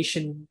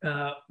validation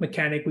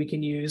mechanic we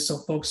can use so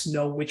folks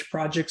know which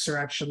projects are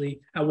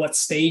actually at what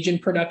stage in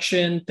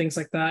production, things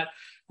like that.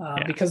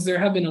 Because there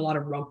have been a lot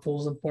of rug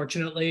pulls,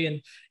 unfortunately.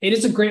 And it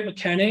is a great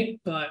mechanic,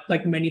 but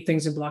like many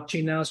things in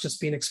blockchain now, it's just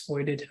being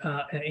exploited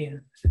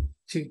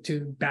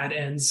to bad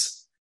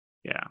ends.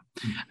 Yeah.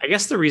 I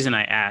guess the reason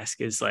I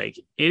ask is like,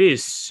 it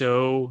is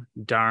so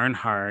darn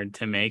hard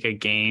to make a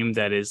game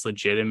that is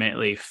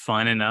legitimately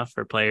fun enough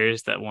for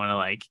players that want to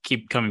like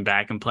keep coming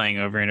back and playing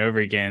over and over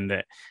again.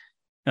 That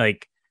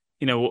like,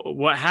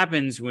 what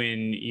happens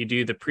when you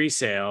do the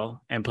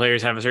pre-sale and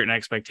players have a certain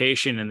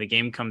expectation and the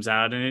game comes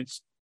out and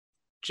it's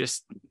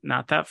just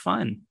not that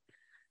fun?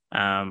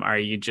 Are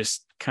you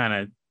just kind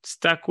of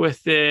stuck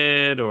with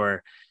it?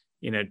 Or,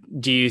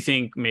 do you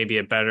think maybe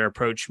a better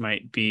approach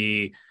might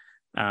be,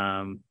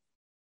 I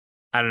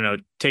don't know,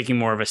 taking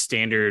more of a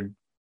standard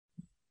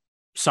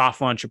soft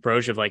launch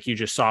approach of like, you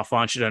just soft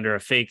launch it under a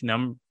fake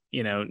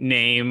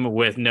name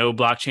with no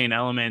blockchain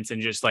elements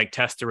and just like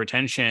test the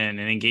retention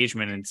and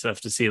engagement and stuff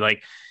to see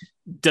like,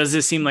 does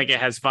this seem like it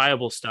has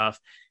viable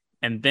stuff?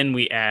 And then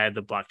we add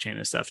the blockchain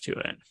and stuff to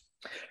it.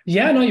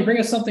 Yeah, no, you bring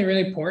up something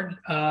really important.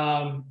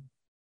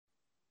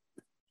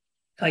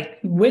 Like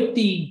with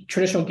the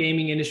traditional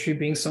gaming industry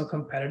being so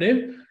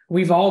competitive,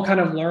 we've all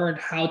kind of learned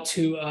how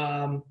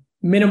to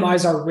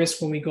minimize our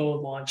risk when we go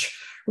launch,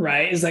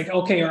 right? It's like,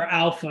 okay, our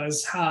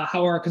alphas,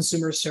 how are our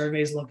consumer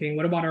surveys looking?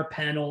 What about our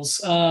panels?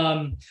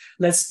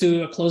 Let's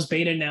do a closed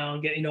beta now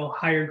and get,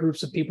 higher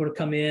groups of people to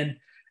come in.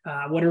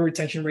 What do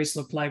retention rates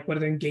look like? What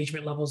do the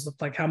engagement levels look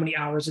like? How many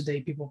hours a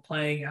day people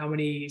playing? How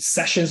many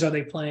sessions are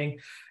they playing?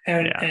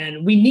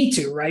 And we need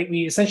to, right?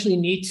 We essentially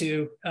need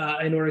to,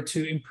 in order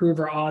to improve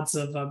our odds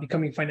of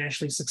becoming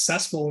financially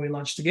successful when we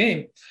launch the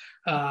game.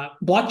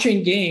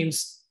 Blockchain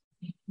games,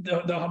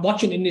 the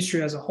blockchain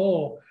industry as a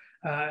whole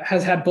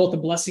has had both a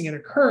blessing and a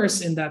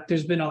curse in that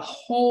there's been a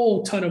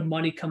whole ton of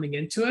money coming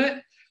into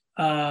it,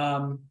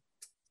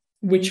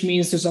 which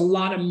means there's a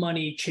lot of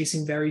money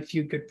chasing very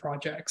few good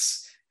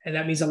projects. And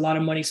that means a lot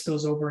of money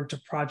spills over into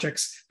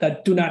projects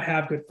that do not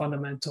have good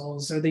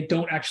fundamentals, or they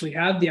don't actually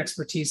have the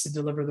expertise to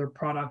deliver their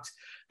product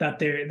that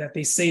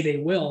they say they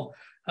will.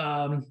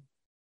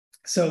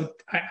 So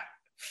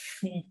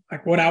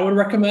what I would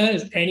recommend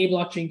is any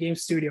blockchain game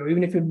studio,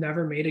 even if you've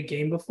never made a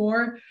game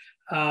before,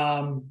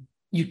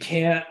 you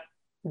can't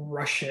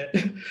rush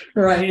it,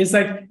 right? It's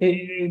like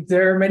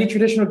there are many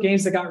traditional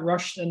games that got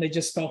rushed and they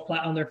just fell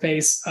flat on their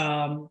face.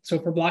 So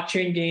for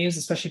blockchain games,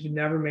 especially if you've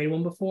never made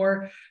one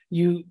before,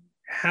 you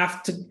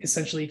have to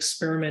essentially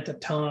experiment a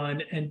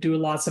ton and do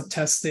lots of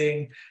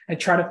testing and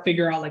try to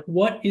figure out like,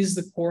 what is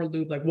the core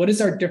loop? Like, what is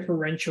our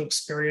differential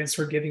experience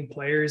we're giving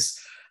players?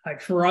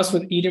 Like for us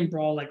with Eden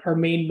Brawl, like our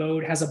main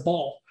mode has a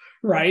ball,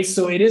 right?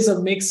 So it is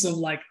a mix of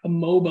like a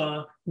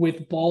MOBA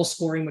with ball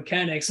scoring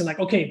mechanics and like,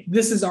 okay,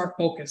 this is our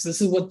focus.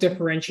 This is what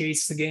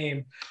differentiates the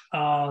game.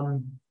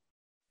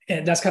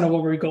 And that's kind of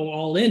where we go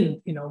all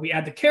in. You know, we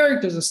add the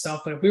characters and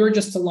stuff, but if we were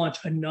just to launch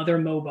another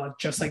MOBA,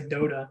 just like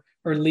Dota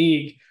or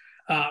League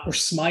or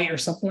Smite or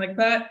something like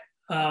that,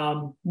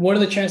 what are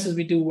the chances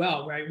we do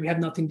well, right? We have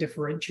nothing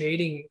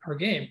differentiating our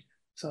game.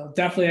 So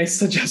definitely I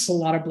suggest a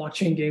lot of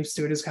blockchain game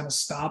studios kind of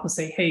stop and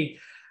say, hey,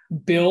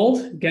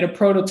 build, get a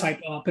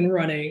prototype up and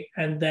running,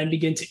 and then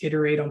begin to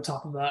iterate on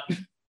top of that.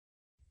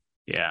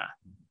 Yeah,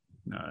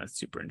 no, that's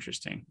super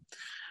interesting.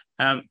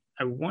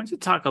 I want to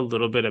talk a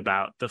little bit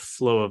about the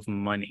flow of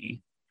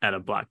money at a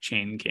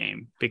blockchain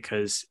game,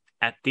 because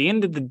at the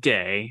end of the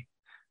day,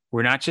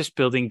 we're not just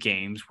building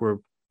games, we're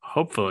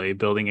hopefully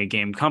building a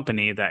game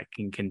company that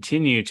can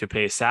continue to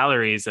pay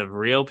salaries of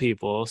real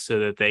people so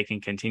that they can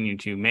continue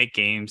to make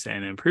games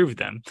and improve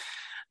them.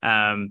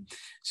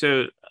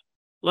 So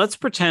let's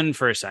pretend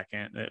for a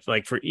second that,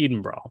 like for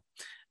Eden Brawl,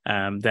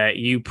 that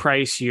you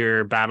price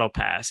your battle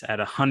pass at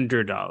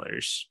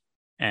 $100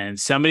 and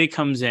somebody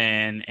comes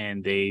in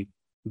and they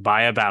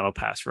buy a battle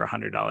pass for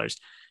 $100.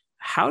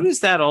 How does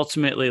that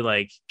ultimately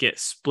like get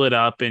split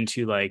up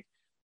into like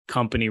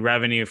company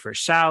revenue for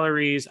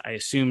salaries? I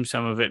assume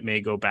some of it may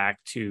go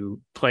back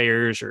to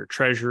players or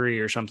treasury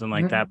or something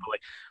like that. But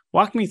like,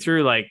 walk me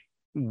through like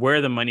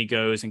where the money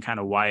goes and kind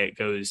of why it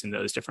goes in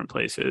those different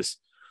places.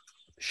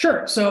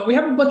 Sure. So we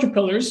have a bunch of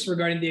pillars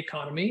regarding the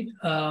economy,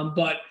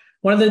 but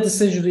one of the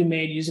decisions we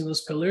made using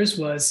those pillars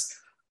was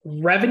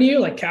revenue,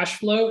 like cash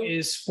flow,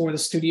 is for the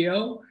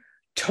studio.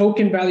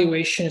 Token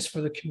valuation is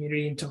for the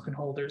community and token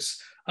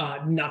holders,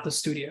 not the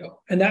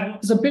studio. And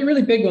that is a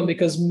really big one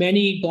because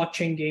many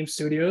blockchain game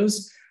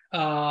studios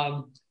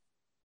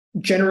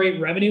generate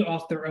revenue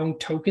off their own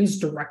tokens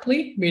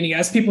directly, meaning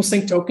as people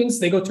sync tokens,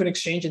 they go to an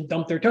exchange and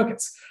dump their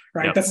tokens,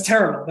 right? Yep. That's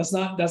terrible.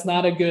 That's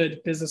not a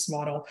good business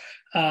model.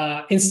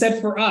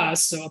 Instead for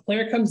us, so a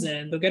player comes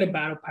in, they'll get a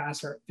battle pass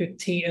for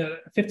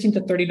 $15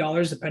 to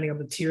 $30, depending on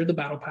the tier of the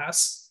battle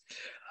pass.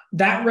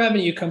 That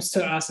revenue comes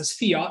to us as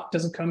fiat,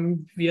 doesn't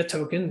come via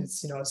token.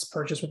 It's, it's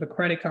purchased with a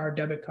credit card,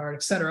 debit card,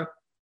 et cetera,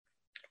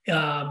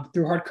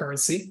 through hard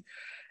currency.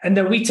 And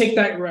then we take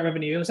that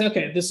revenue and say,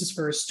 okay, this is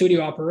for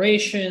studio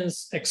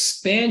operations,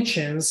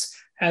 expansions,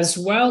 as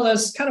well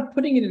as kind of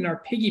putting it in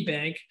our piggy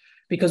bank,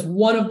 because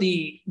one of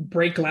the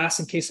break glass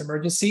in case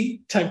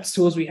emergency type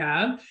tools we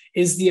have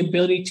is the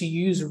ability to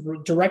use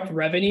direct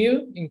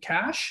revenue in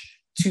cash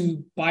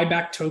to buy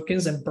back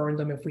tokens and burn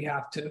them if we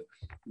have to,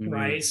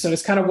 right? So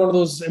it's kind of one of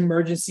those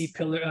emergency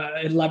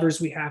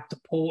levers we have to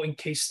pull in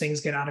case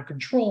things get out of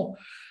control.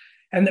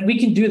 And that we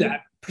can do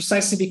that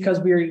precisely because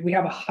we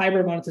have a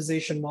hybrid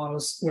monetization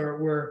models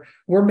where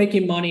we're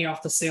making money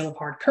off the sale of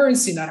hard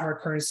currency. And that hard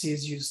currency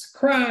is used to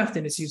craft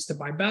and it's used to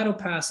buy battle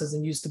passes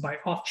and used to buy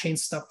off-chain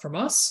stuff from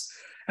us.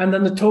 And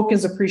then the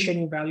token's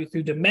appreciating value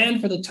through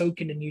demand for the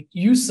token and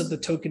use of the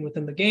token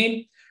within the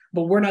game.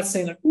 But we're not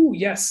saying like, oh,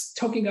 yes,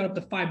 token got up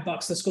to $5.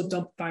 Let's go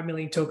dump 5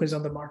 million tokens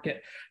on the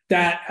market.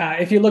 That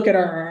if you look at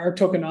our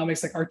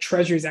tokenomics, like our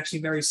treasury is actually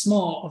very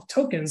small of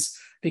tokens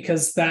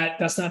because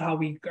that's not how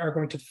we are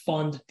going to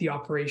fund the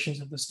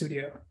operations of the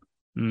studio.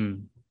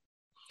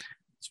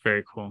 It's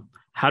very cool.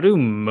 How do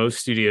most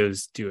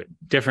studios do it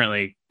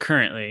differently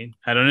currently?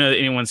 I don't know that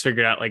anyone's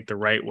figured out like the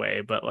right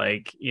way, but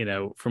like,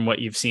 from what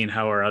you've seen,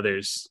 how are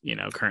others,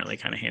 currently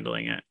kind of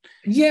handling it?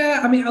 Yeah,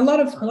 I mean, a lot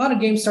of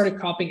games started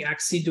copying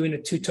Axie, doing a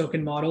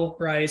 2-token model,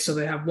 right? So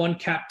they have one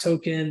cap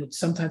token, which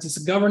sometimes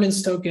it's a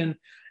governance token,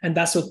 and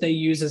that's what they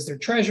use as their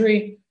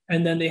treasury.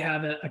 And then they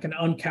have an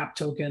uncapped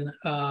token,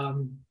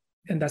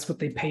 and that's what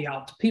they pay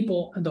out to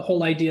people. And the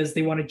whole idea is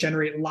they want to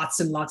generate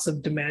lots and lots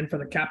of demand for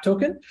the cap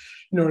token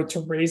in order to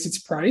raise its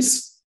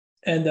price.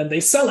 And then they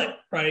sell it,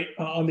 right,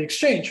 on the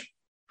exchange.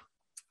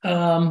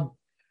 I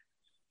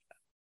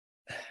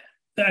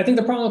think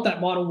the problem with that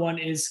model one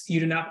is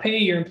you do not pay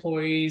your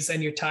employees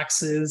and your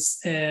taxes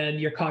and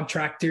your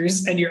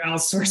contractors and your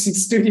outsourcing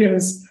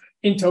studios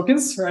in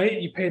tokens,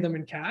 right? You pay them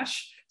in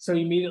cash. So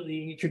you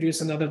immediately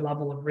introduce another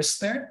level of risk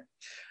there.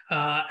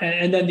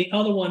 And then the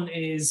other one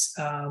is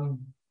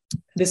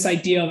this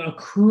idea of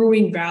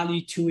accruing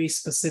value to a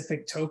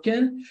specific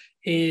token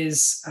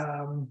is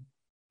kind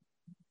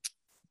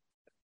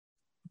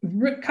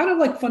of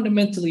like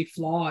fundamentally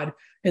flawed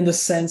in the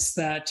sense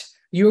that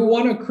you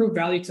want to accrue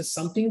value to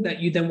something that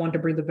you then want to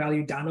bring the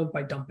value down of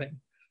by dumping,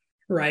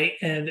 right?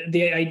 And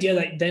the idea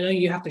that then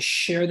you have to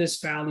share this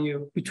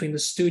value between the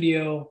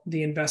studio,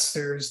 the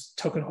investors,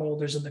 token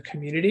holders, and the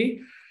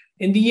community.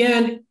 In the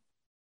end,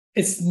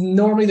 it's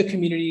normally the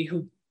community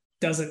who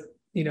doesn't,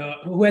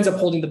 who ends up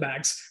holding the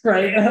bags,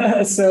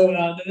 right?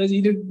 So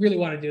you don't really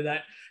want to do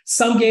that.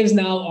 Some games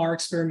now are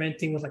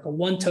experimenting with like a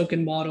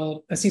 1-token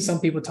model. I see some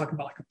people talking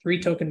about like a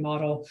 3-token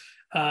model.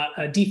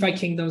 DeFi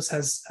Kingdoms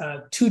has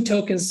 2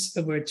 tokens,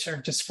 which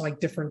are just for like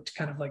different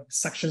kind of like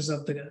sections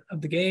of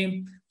the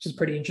game, which is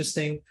pretty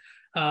interesting.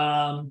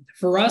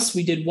 For us,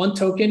 we did 1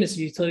 token, it's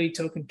a utility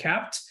token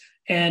capped,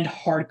 and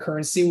hard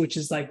currency, which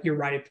is like your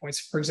Riot points,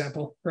 for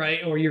example,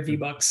 right? Or your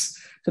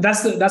V-Bucks. So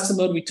that's the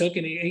mode we took,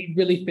 and it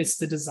really fits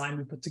the design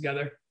we put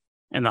together.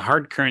 And the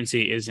hard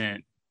currency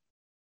isn't,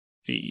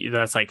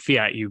 that's like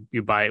fiat. You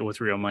buy it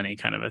with real money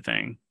kind of a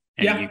thing,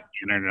 and Yeah. you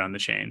can earn it on the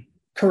chain.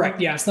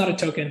 Correct. Yeah, it's not a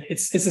token.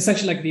 It's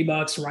essentially like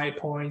V-Bucks, Riot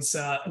Points,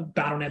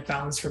 Battle.net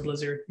balance for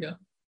Blizzard. Yeah.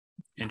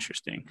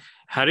 Interesting.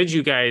 How did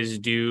you guys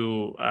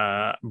do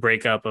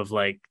breakup of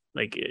like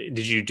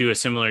did you do a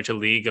similar to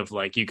League of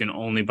like you can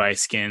only buy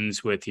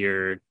skins with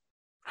your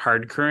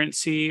hard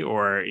currency,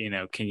 or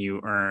can you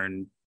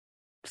earn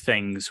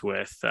things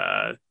with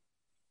the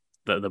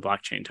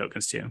blockchain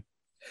tokens too?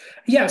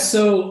 Yeah.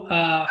 So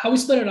how we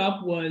split it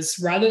up was,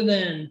 rather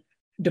than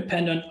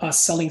depend on us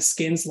selling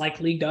skins like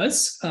League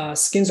does,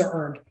 skins are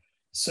earned.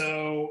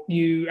 So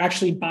you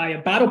actually buy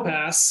a battle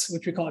pass,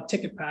 which we call a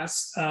ticket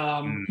pass,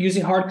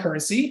 using hard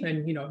currency,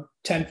 and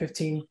 10,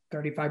 15,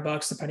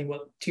 $35, depending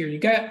what tier you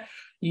get.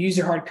 You use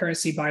your hard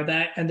currency, buy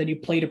that, and then you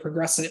play to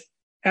progress it.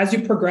 As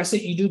you progress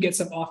it, you do get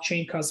some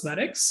off-chain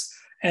cosmetics.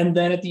 And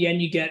then at the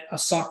end, you get a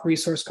sock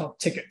resource called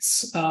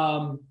tickets.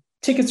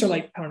 Tickets are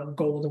like, I don't know,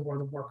 gold in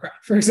World of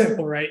Warcraft, for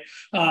example, right?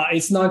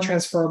 It's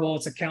non-transferable,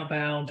 it's account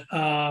bound.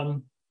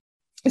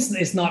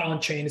 It's not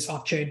on-chain, it's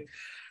off-chain.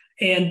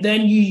 And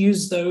then you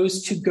use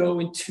those to go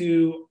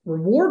into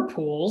reward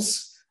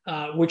pools,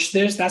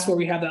 that's where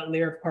we have that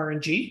layer of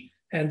RNG.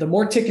 And the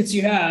more tickets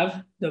you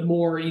have, the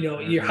more,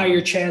 your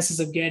higher chances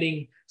of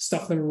getting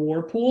stuff in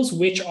reward pools,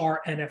 which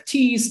are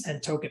NFTs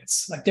and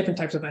tokens, like different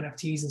types of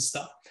NFTs and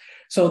stuff.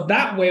 So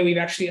that way we've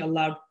actually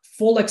allowed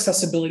full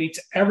accessibility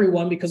to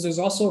everyone, because there's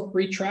also a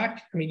free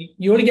track. I mean,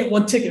 you only get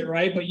one ticket,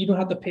 right? But you don't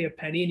have to pay a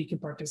penny and you can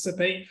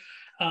participate.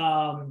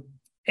 And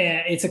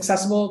it's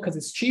accessible because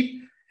it's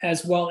cheap,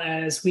 as well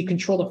as we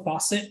control the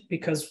faucet,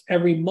 because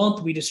every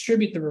month we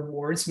distribute the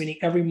rewards, meaning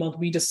every month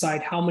we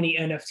decide how many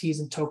NFTs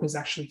and tokens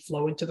actually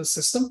flow into the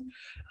system.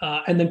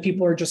 And then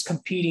people are just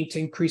competing to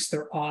increase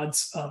their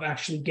odds of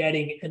actually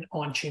getting an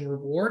on-chain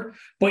reward.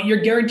 But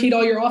you're guaranteed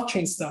all your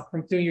off-chain stuff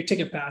from doing your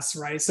ticket pass,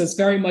 right? So it's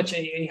very much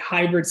a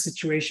hybrid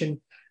situation.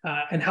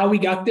 And how we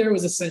got there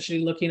was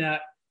essentially looking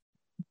at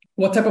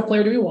what type of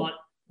player do we want?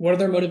 What are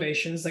their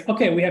motivations? Like,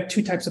 okay, we have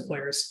two types of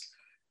players.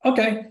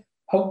 Okay,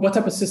 what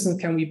type of systems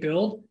can we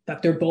build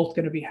that they're both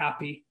going to be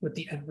happy with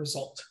the end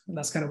result? And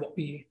that's kind of what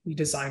we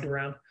designed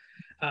around.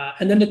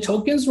 And then the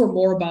tokens were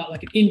more about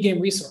like an in-game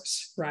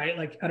resource, right?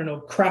 Like, I don't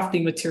know,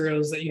 crafting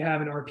materials that you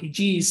have in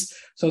RPGs.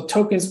 So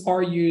tokens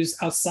are used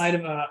outside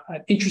of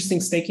an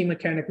interesting staking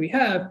mechanic we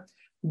have.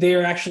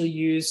 They're actually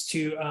used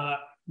to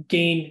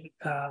gain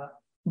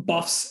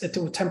buffs,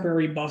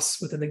 temporary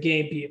buffs within the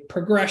game, be it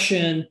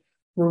progression,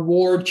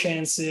 reward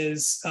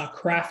chances,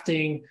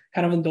 crafting,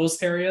 kind of in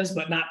those areas,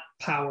 but not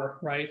power,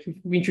 right? If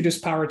we introduce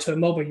power to a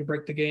MOBA, you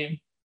break the game.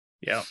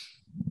 Yeah.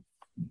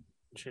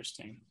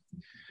 Interesting.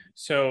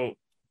 So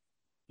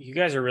you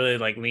guys are really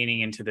like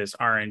leaning into this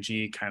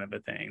RNG kind of a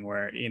thing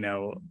where,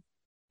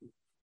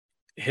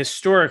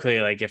 historically,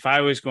 like if I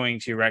was going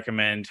to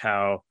recommend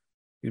how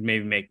you'd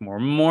maybe make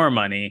more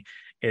money,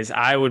 is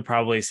I would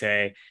probably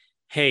say,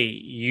 hey,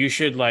 you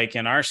should, like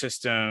in our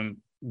system,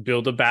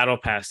 build a battle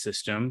pass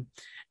system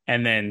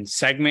and then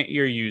segment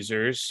your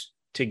users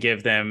to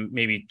give them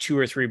maybe 2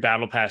 or 3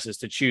 battle passes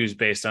to choose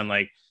based on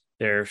like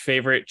their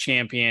favorite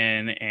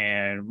champion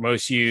and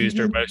most used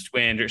or most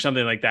winned or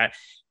something like that.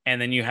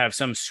 And then you have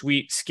some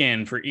sweet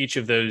skin for each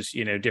of those,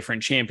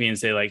 different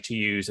champions they like to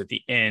use at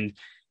the end.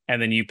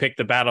 And then you pick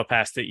the battle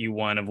pass that you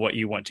want of what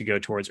you want to go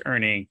towards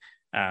earning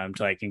to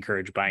like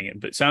encourage buying it.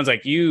 But it sounds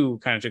like you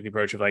kind of took the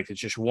approach of like, it's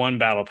just one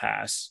battle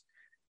pass.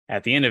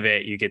 At the end of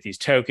it, you get these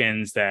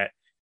tokens that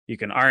you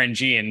can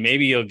RNG, and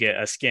maybe you'll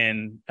get a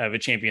skin of a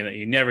champion that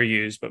you never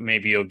use, but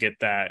maybe you'll get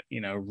that,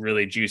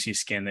 really juicy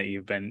skin that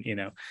you've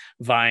been,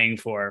 vying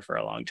for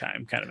a long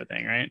time, kind of a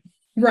thing, right?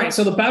 Right.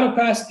 So the battle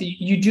pass,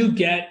 you do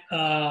get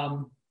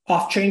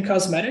off-chain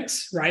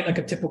cosmetics, right? Like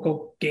a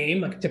typical game,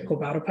 like a typical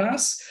battle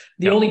pass.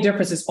 The only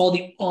difference is all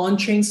the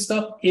on-chain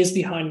stuff is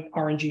behind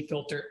RNG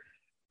filter,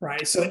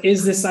 right? So it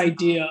is this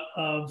idea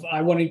of,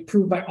 I want to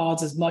improve my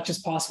odds as much as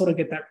possible to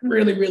get that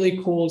really,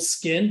 really cool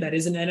skin that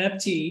is an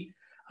NFT.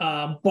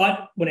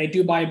 But when I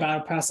do buy a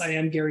battle pass, I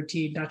am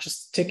guaranteed not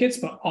just tickets,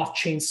 but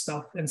off-chain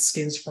stuff and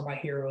skins for my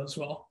hero as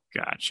well.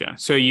 Gotcha.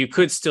 So you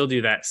could still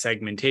do that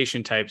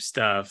segmentation type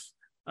stuff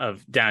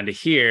of down to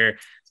here,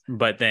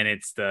 but then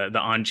it's the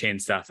on-chain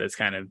stuff that's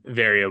kind of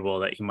variable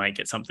that you might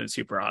get something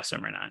super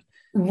awesome or not.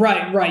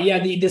 Right. Yeah.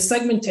 The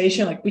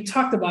segmentation, like we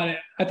talked about it,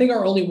 I think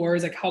our only worry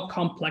is like, how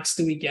complex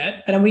do we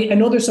get? And I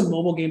know there's some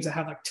mobile games that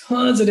have like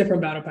tons of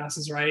different battle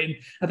passes, right? And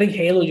I think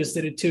Halo just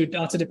did it too,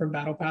 lots of different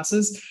battle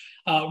passes.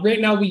 Right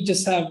now, we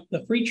just have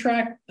the free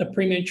track, the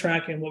premium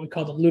track, and what we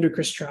call the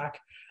ludicrous track.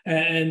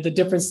 And the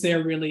difference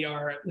there really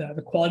are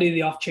the quality of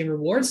the off-chain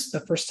rewards the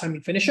first time you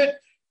finish it,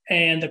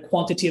 and the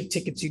quantity of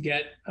tickets you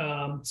get.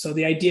 So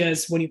the idea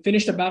is when you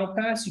finish the battle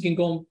pass, you can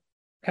go and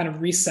kind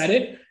of reset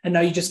it, and now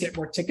you just get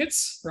more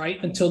tickets,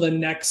 right? Until the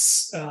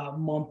next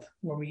month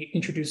when we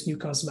introduce new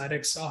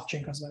cosmetics,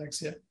 off-chain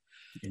cosmetics. Yeah.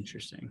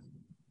 Interesting.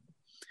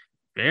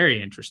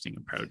 Very interesting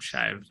approach.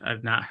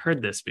 I've not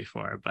heard this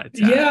before, but it's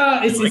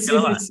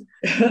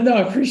no,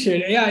 I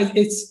appreciate it. Yeah,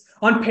 it's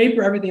on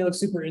paper, everything looks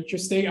super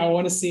interesting. I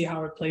want to see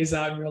how it plays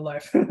out in real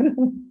life.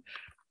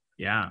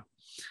 Yeah.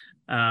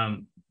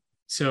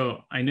 So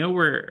I know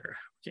we're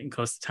getting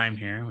close to time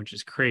here, which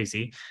is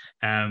crazy.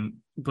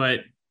 But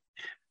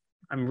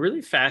I'm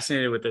really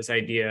fascinated with this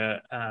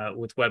idea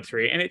with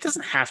Web3, and it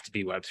doesn't have to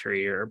be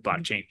Web3 or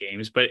blockchain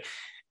games, but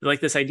like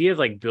this idea of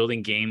like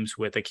building games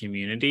with a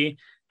community.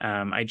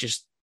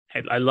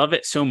 I love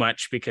it so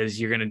much because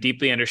you're going to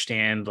deeply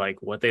understand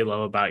like what they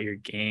love about your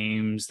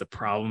games, the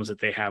problems that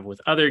they have with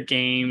other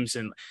games,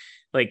 and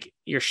like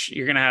you're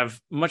going to have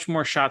much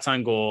more shots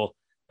on goal,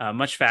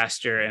 much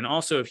faster. And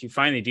also, if you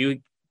finally do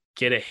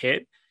get a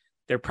hit,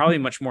 they're probably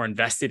much more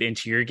invested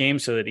into your game,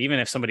 so that even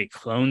if somebody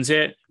clones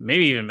it,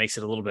 maybe even makes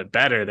it a little bit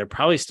better, they're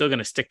probably still going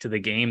to stick to the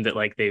game that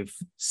like they've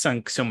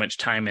sunk so much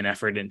time and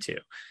effort into.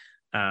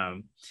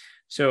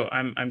 So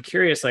I'm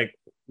curious, like,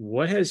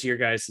 what has your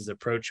guys'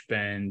 approach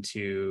been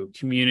to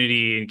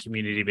community and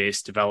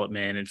community-based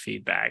development and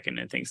feedback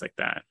and things like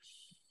that?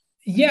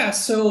 Yeah,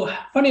 so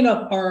funny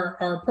enough,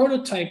 our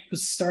prototype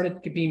was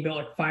started being built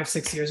like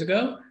 5-6 years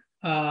ago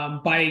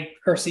by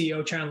our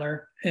CEO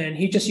Chandler, and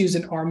he just used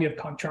an army of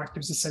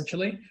contractors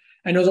essentially.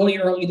 And it was only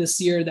early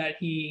this year that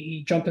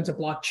he jumped into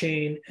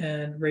blockchain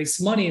and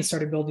raised money and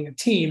started building a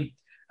team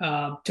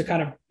to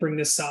kind of bring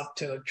this up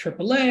to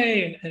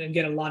AAA and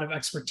get a lot of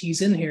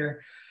expertise in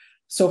here.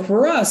 So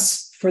for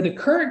us, for the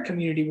current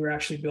community we're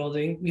actually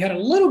building, we had a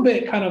little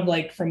bit kind of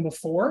like from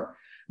before,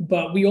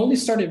 but we only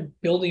started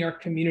building our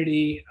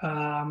community.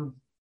 I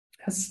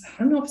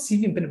don't know if it's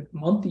even been a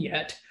month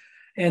yet.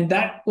 And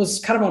that was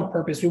kind of on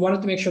purpose. We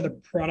wanted to make sure the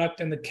product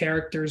and the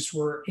characters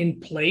were in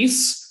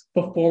place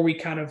before we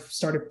kind of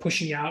started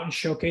pushing out and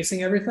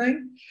showcasing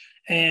everything.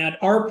 And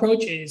our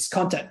approach is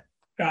content.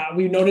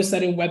 We've noticed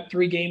that in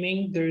Web3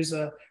 gaming, there's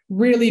a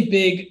really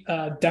big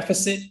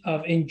deficit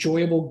of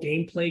enjoyable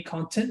gameplay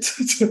content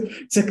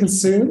to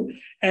consume.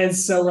 And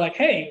so we're like,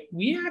 hey,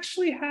 we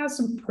actually have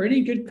some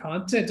pretty good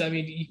content. I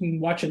mean, you can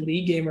watch a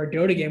League game or a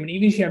Dota game, and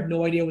even if you have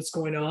no idea what's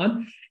going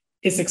on,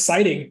 it's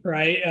exciting,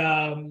 right?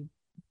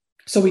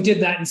 So we did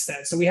that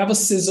instead. So we have a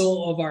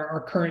sizzle of our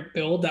current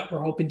build that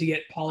we're hoping to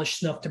get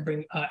polished enough to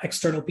bring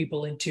external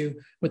people into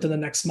within the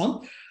next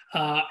month.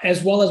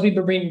 As well as we've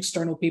been bringing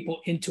external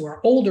people into our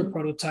older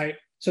prototype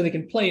so they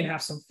can play and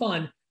have some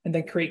fun and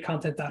then create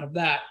content out of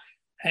that.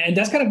 And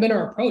that's kind of been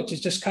our approach,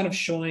 is just kind of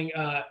showing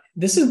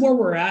this is where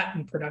we're at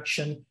in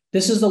production.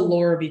 This is the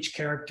lore of each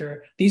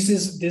character. This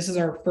is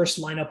our first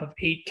lineup of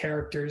 8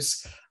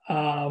 characters.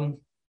 And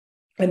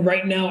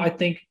right now, I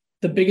think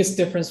the biggest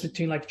difference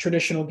between like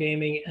traditional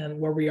gaming and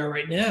where we are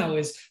right now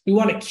is we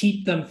want to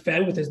keep them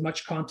fed with as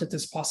much content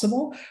as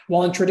possible.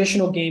 While in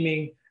traditional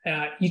gaming,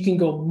 you can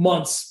go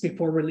months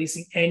before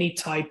releasing any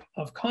type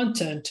of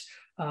content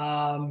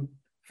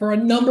for a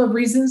number of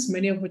reasons,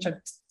 many of which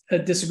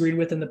I've disagreed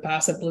with in the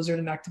past at Blizzard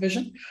and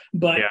Activision.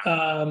 But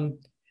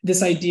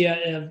this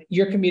idea of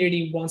your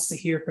community wants to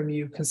hear from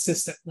you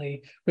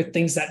consistently with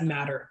things that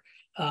matter,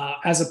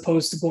 as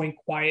opposed to going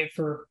quiet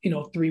for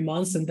 3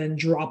 months and then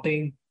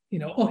dropping,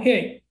 oh,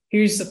 hey,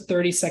 here's a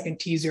 30-second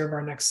teaser of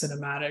our next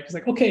cinematic. It's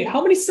like, okay,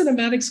 how many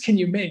cinematics can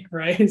you make,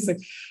 right? It's like,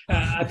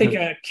 I think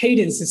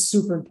cadence is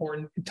super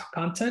important in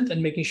content,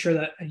 and making sure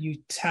that you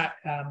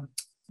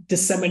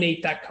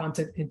disseminate that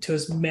content into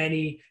as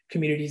many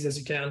communities as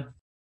you can.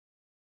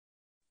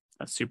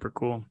 That's super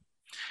cool.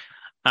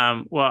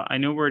 Well, I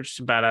know we're just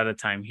about out of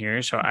time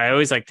here, so I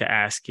always like to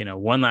ask,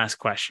 one last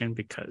question,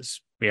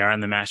 because we are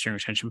on the Mastering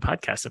Retention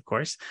podcast, of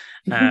course.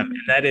 And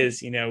that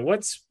is,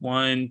 what's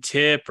one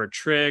tip or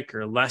trick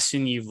or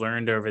lesson you've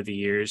learned over the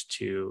years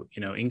to,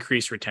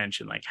 increase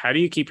retention? Like, how do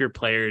you keep your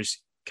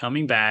players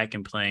coming back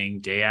and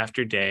playing day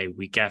after day,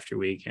 week after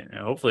week, and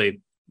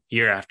hopefully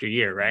year after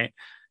year, right?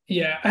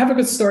 Yeah, I have a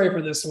good story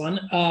for this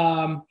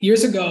one.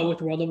 Years ago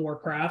with World of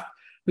Warcraft,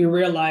 we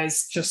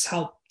realized just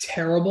how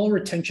terrible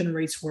retention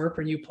rates were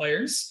for new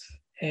players.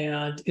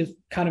 And it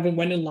kind of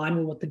went in line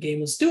with what the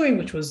game was doing,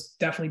 which was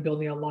definitely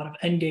building a lot of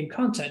end game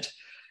content.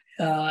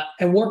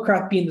 And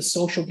Warcraft being the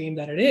social game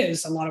that it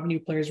is, a lot of new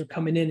players were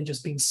coming in and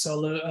just being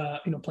solo,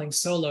 playing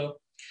solo.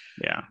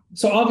 Yeah.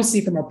 So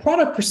obviously from a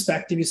product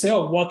perspective, you say,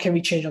 oh, what can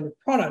we change on the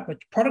product? But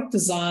product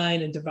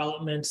design and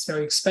development is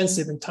very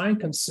expensive and time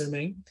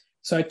consuming.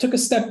 So I took a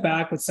step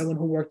back with someone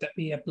who worked at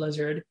me at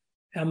Blizzard.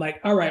 And I'm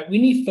like, all right, we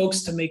need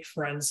folks to make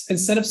friends.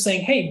 Instead of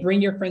saying, hey, bring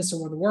your friends to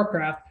World of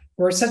Warcraft,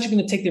 we're essentially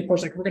going to take the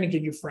approach like, we're going to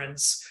give you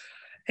friends.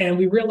 And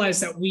we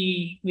realized that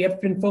we have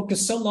been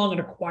focused so long on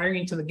acquiring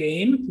into the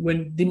game,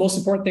 when the most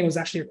important thing was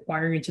actually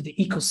acquiring into the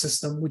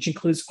ecosystem, which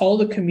includes all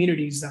the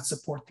communities that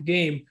support the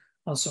game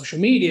on social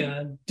media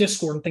and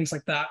Discord and things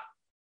like that.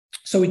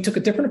 So we took a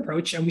different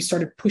approach and we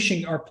started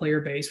pushing our player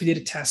base. We did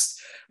a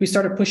test. We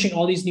started pushing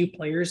all these new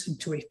players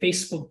into a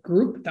Facebook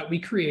group that we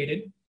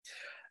created.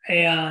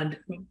 And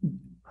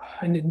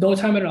in no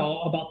time at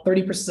all, about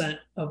 30%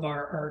 of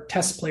our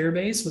test player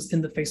base was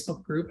in the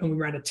Facebook group, and we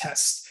ran a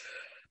test.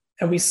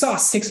 And we saw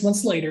 6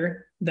 months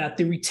later that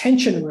the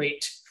retention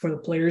rate for the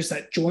players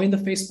that joined the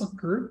Facebook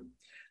group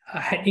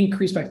had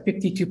increased by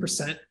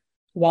 52%,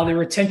 while the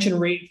retention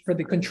rate for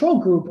the control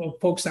group of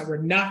folks that were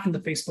not in the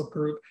Facebook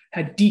group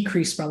had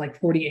decreased by like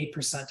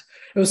 48%.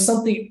 It was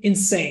something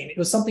insane.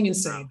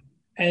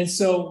 And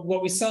so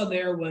what we saw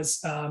there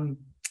was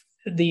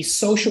the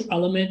social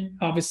element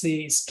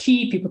obviously is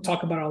key. People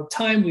talk about it all the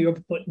time. We were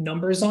able to put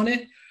numbers on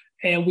it,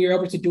 and we were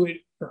able to do it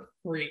for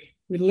free.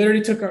 We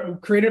literally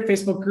created a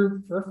Facebook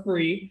group for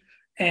free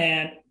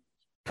and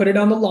put it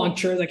on the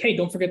launcher, like, hey,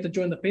 don't forget to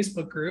join the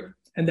Facebook group.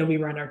 And then we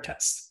ran our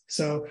test.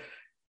 So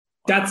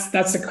that's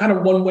the kind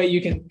of one way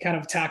you can kind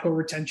of tackle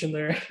retention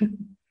there.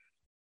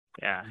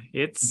 Yeah,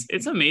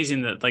 it's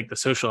amazing that like the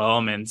social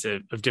elements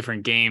of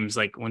different games,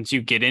 like once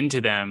you get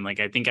into them, like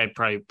I think I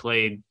probably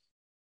played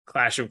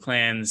Clash of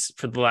Clans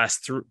for the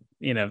last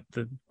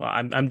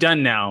I'm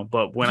done now,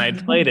 but when I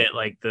played it,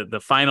 like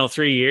the final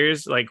 3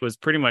 years, like was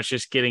pretty much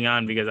just getting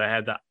on because I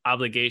had the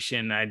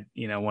obligation. I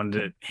wanted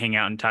to hang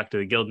out and talk to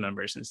the guild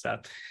members and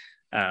stuff.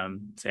 So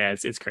yeah,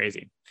 it's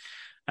crazy.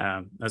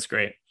 That's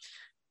great.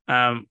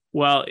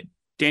 Well,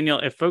 Daniel,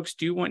 if folks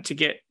do want to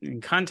get in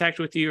contact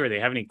with you or they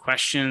have any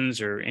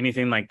questions or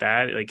anything like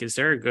that, like, is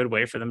there a good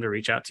way for them to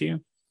reach out to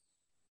you?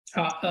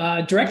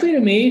 Directly to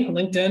me,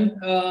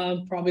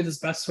 LinkedIn, probably the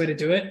best way to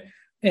do it.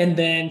 And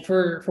then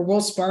for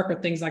WorldSpark or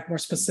things like more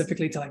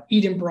specifically to like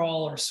Eden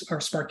Brawl or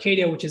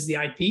Sparkadia, which is the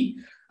IP,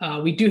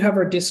 we do have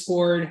our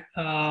Discord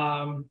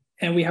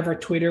and we have our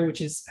Twitter, which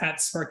is at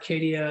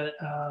Sparkadia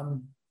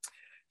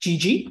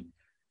GG.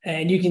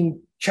 And you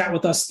can chat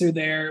with us through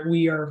there.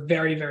 We are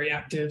very, very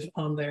active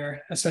on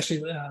there,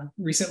 especially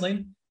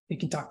recently. You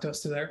can talk to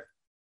us through there.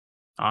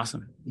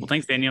 Awesome. Well,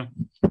 thanks, Daniel.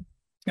 All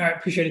right.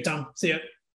 Appreciate it, Tom. See ya.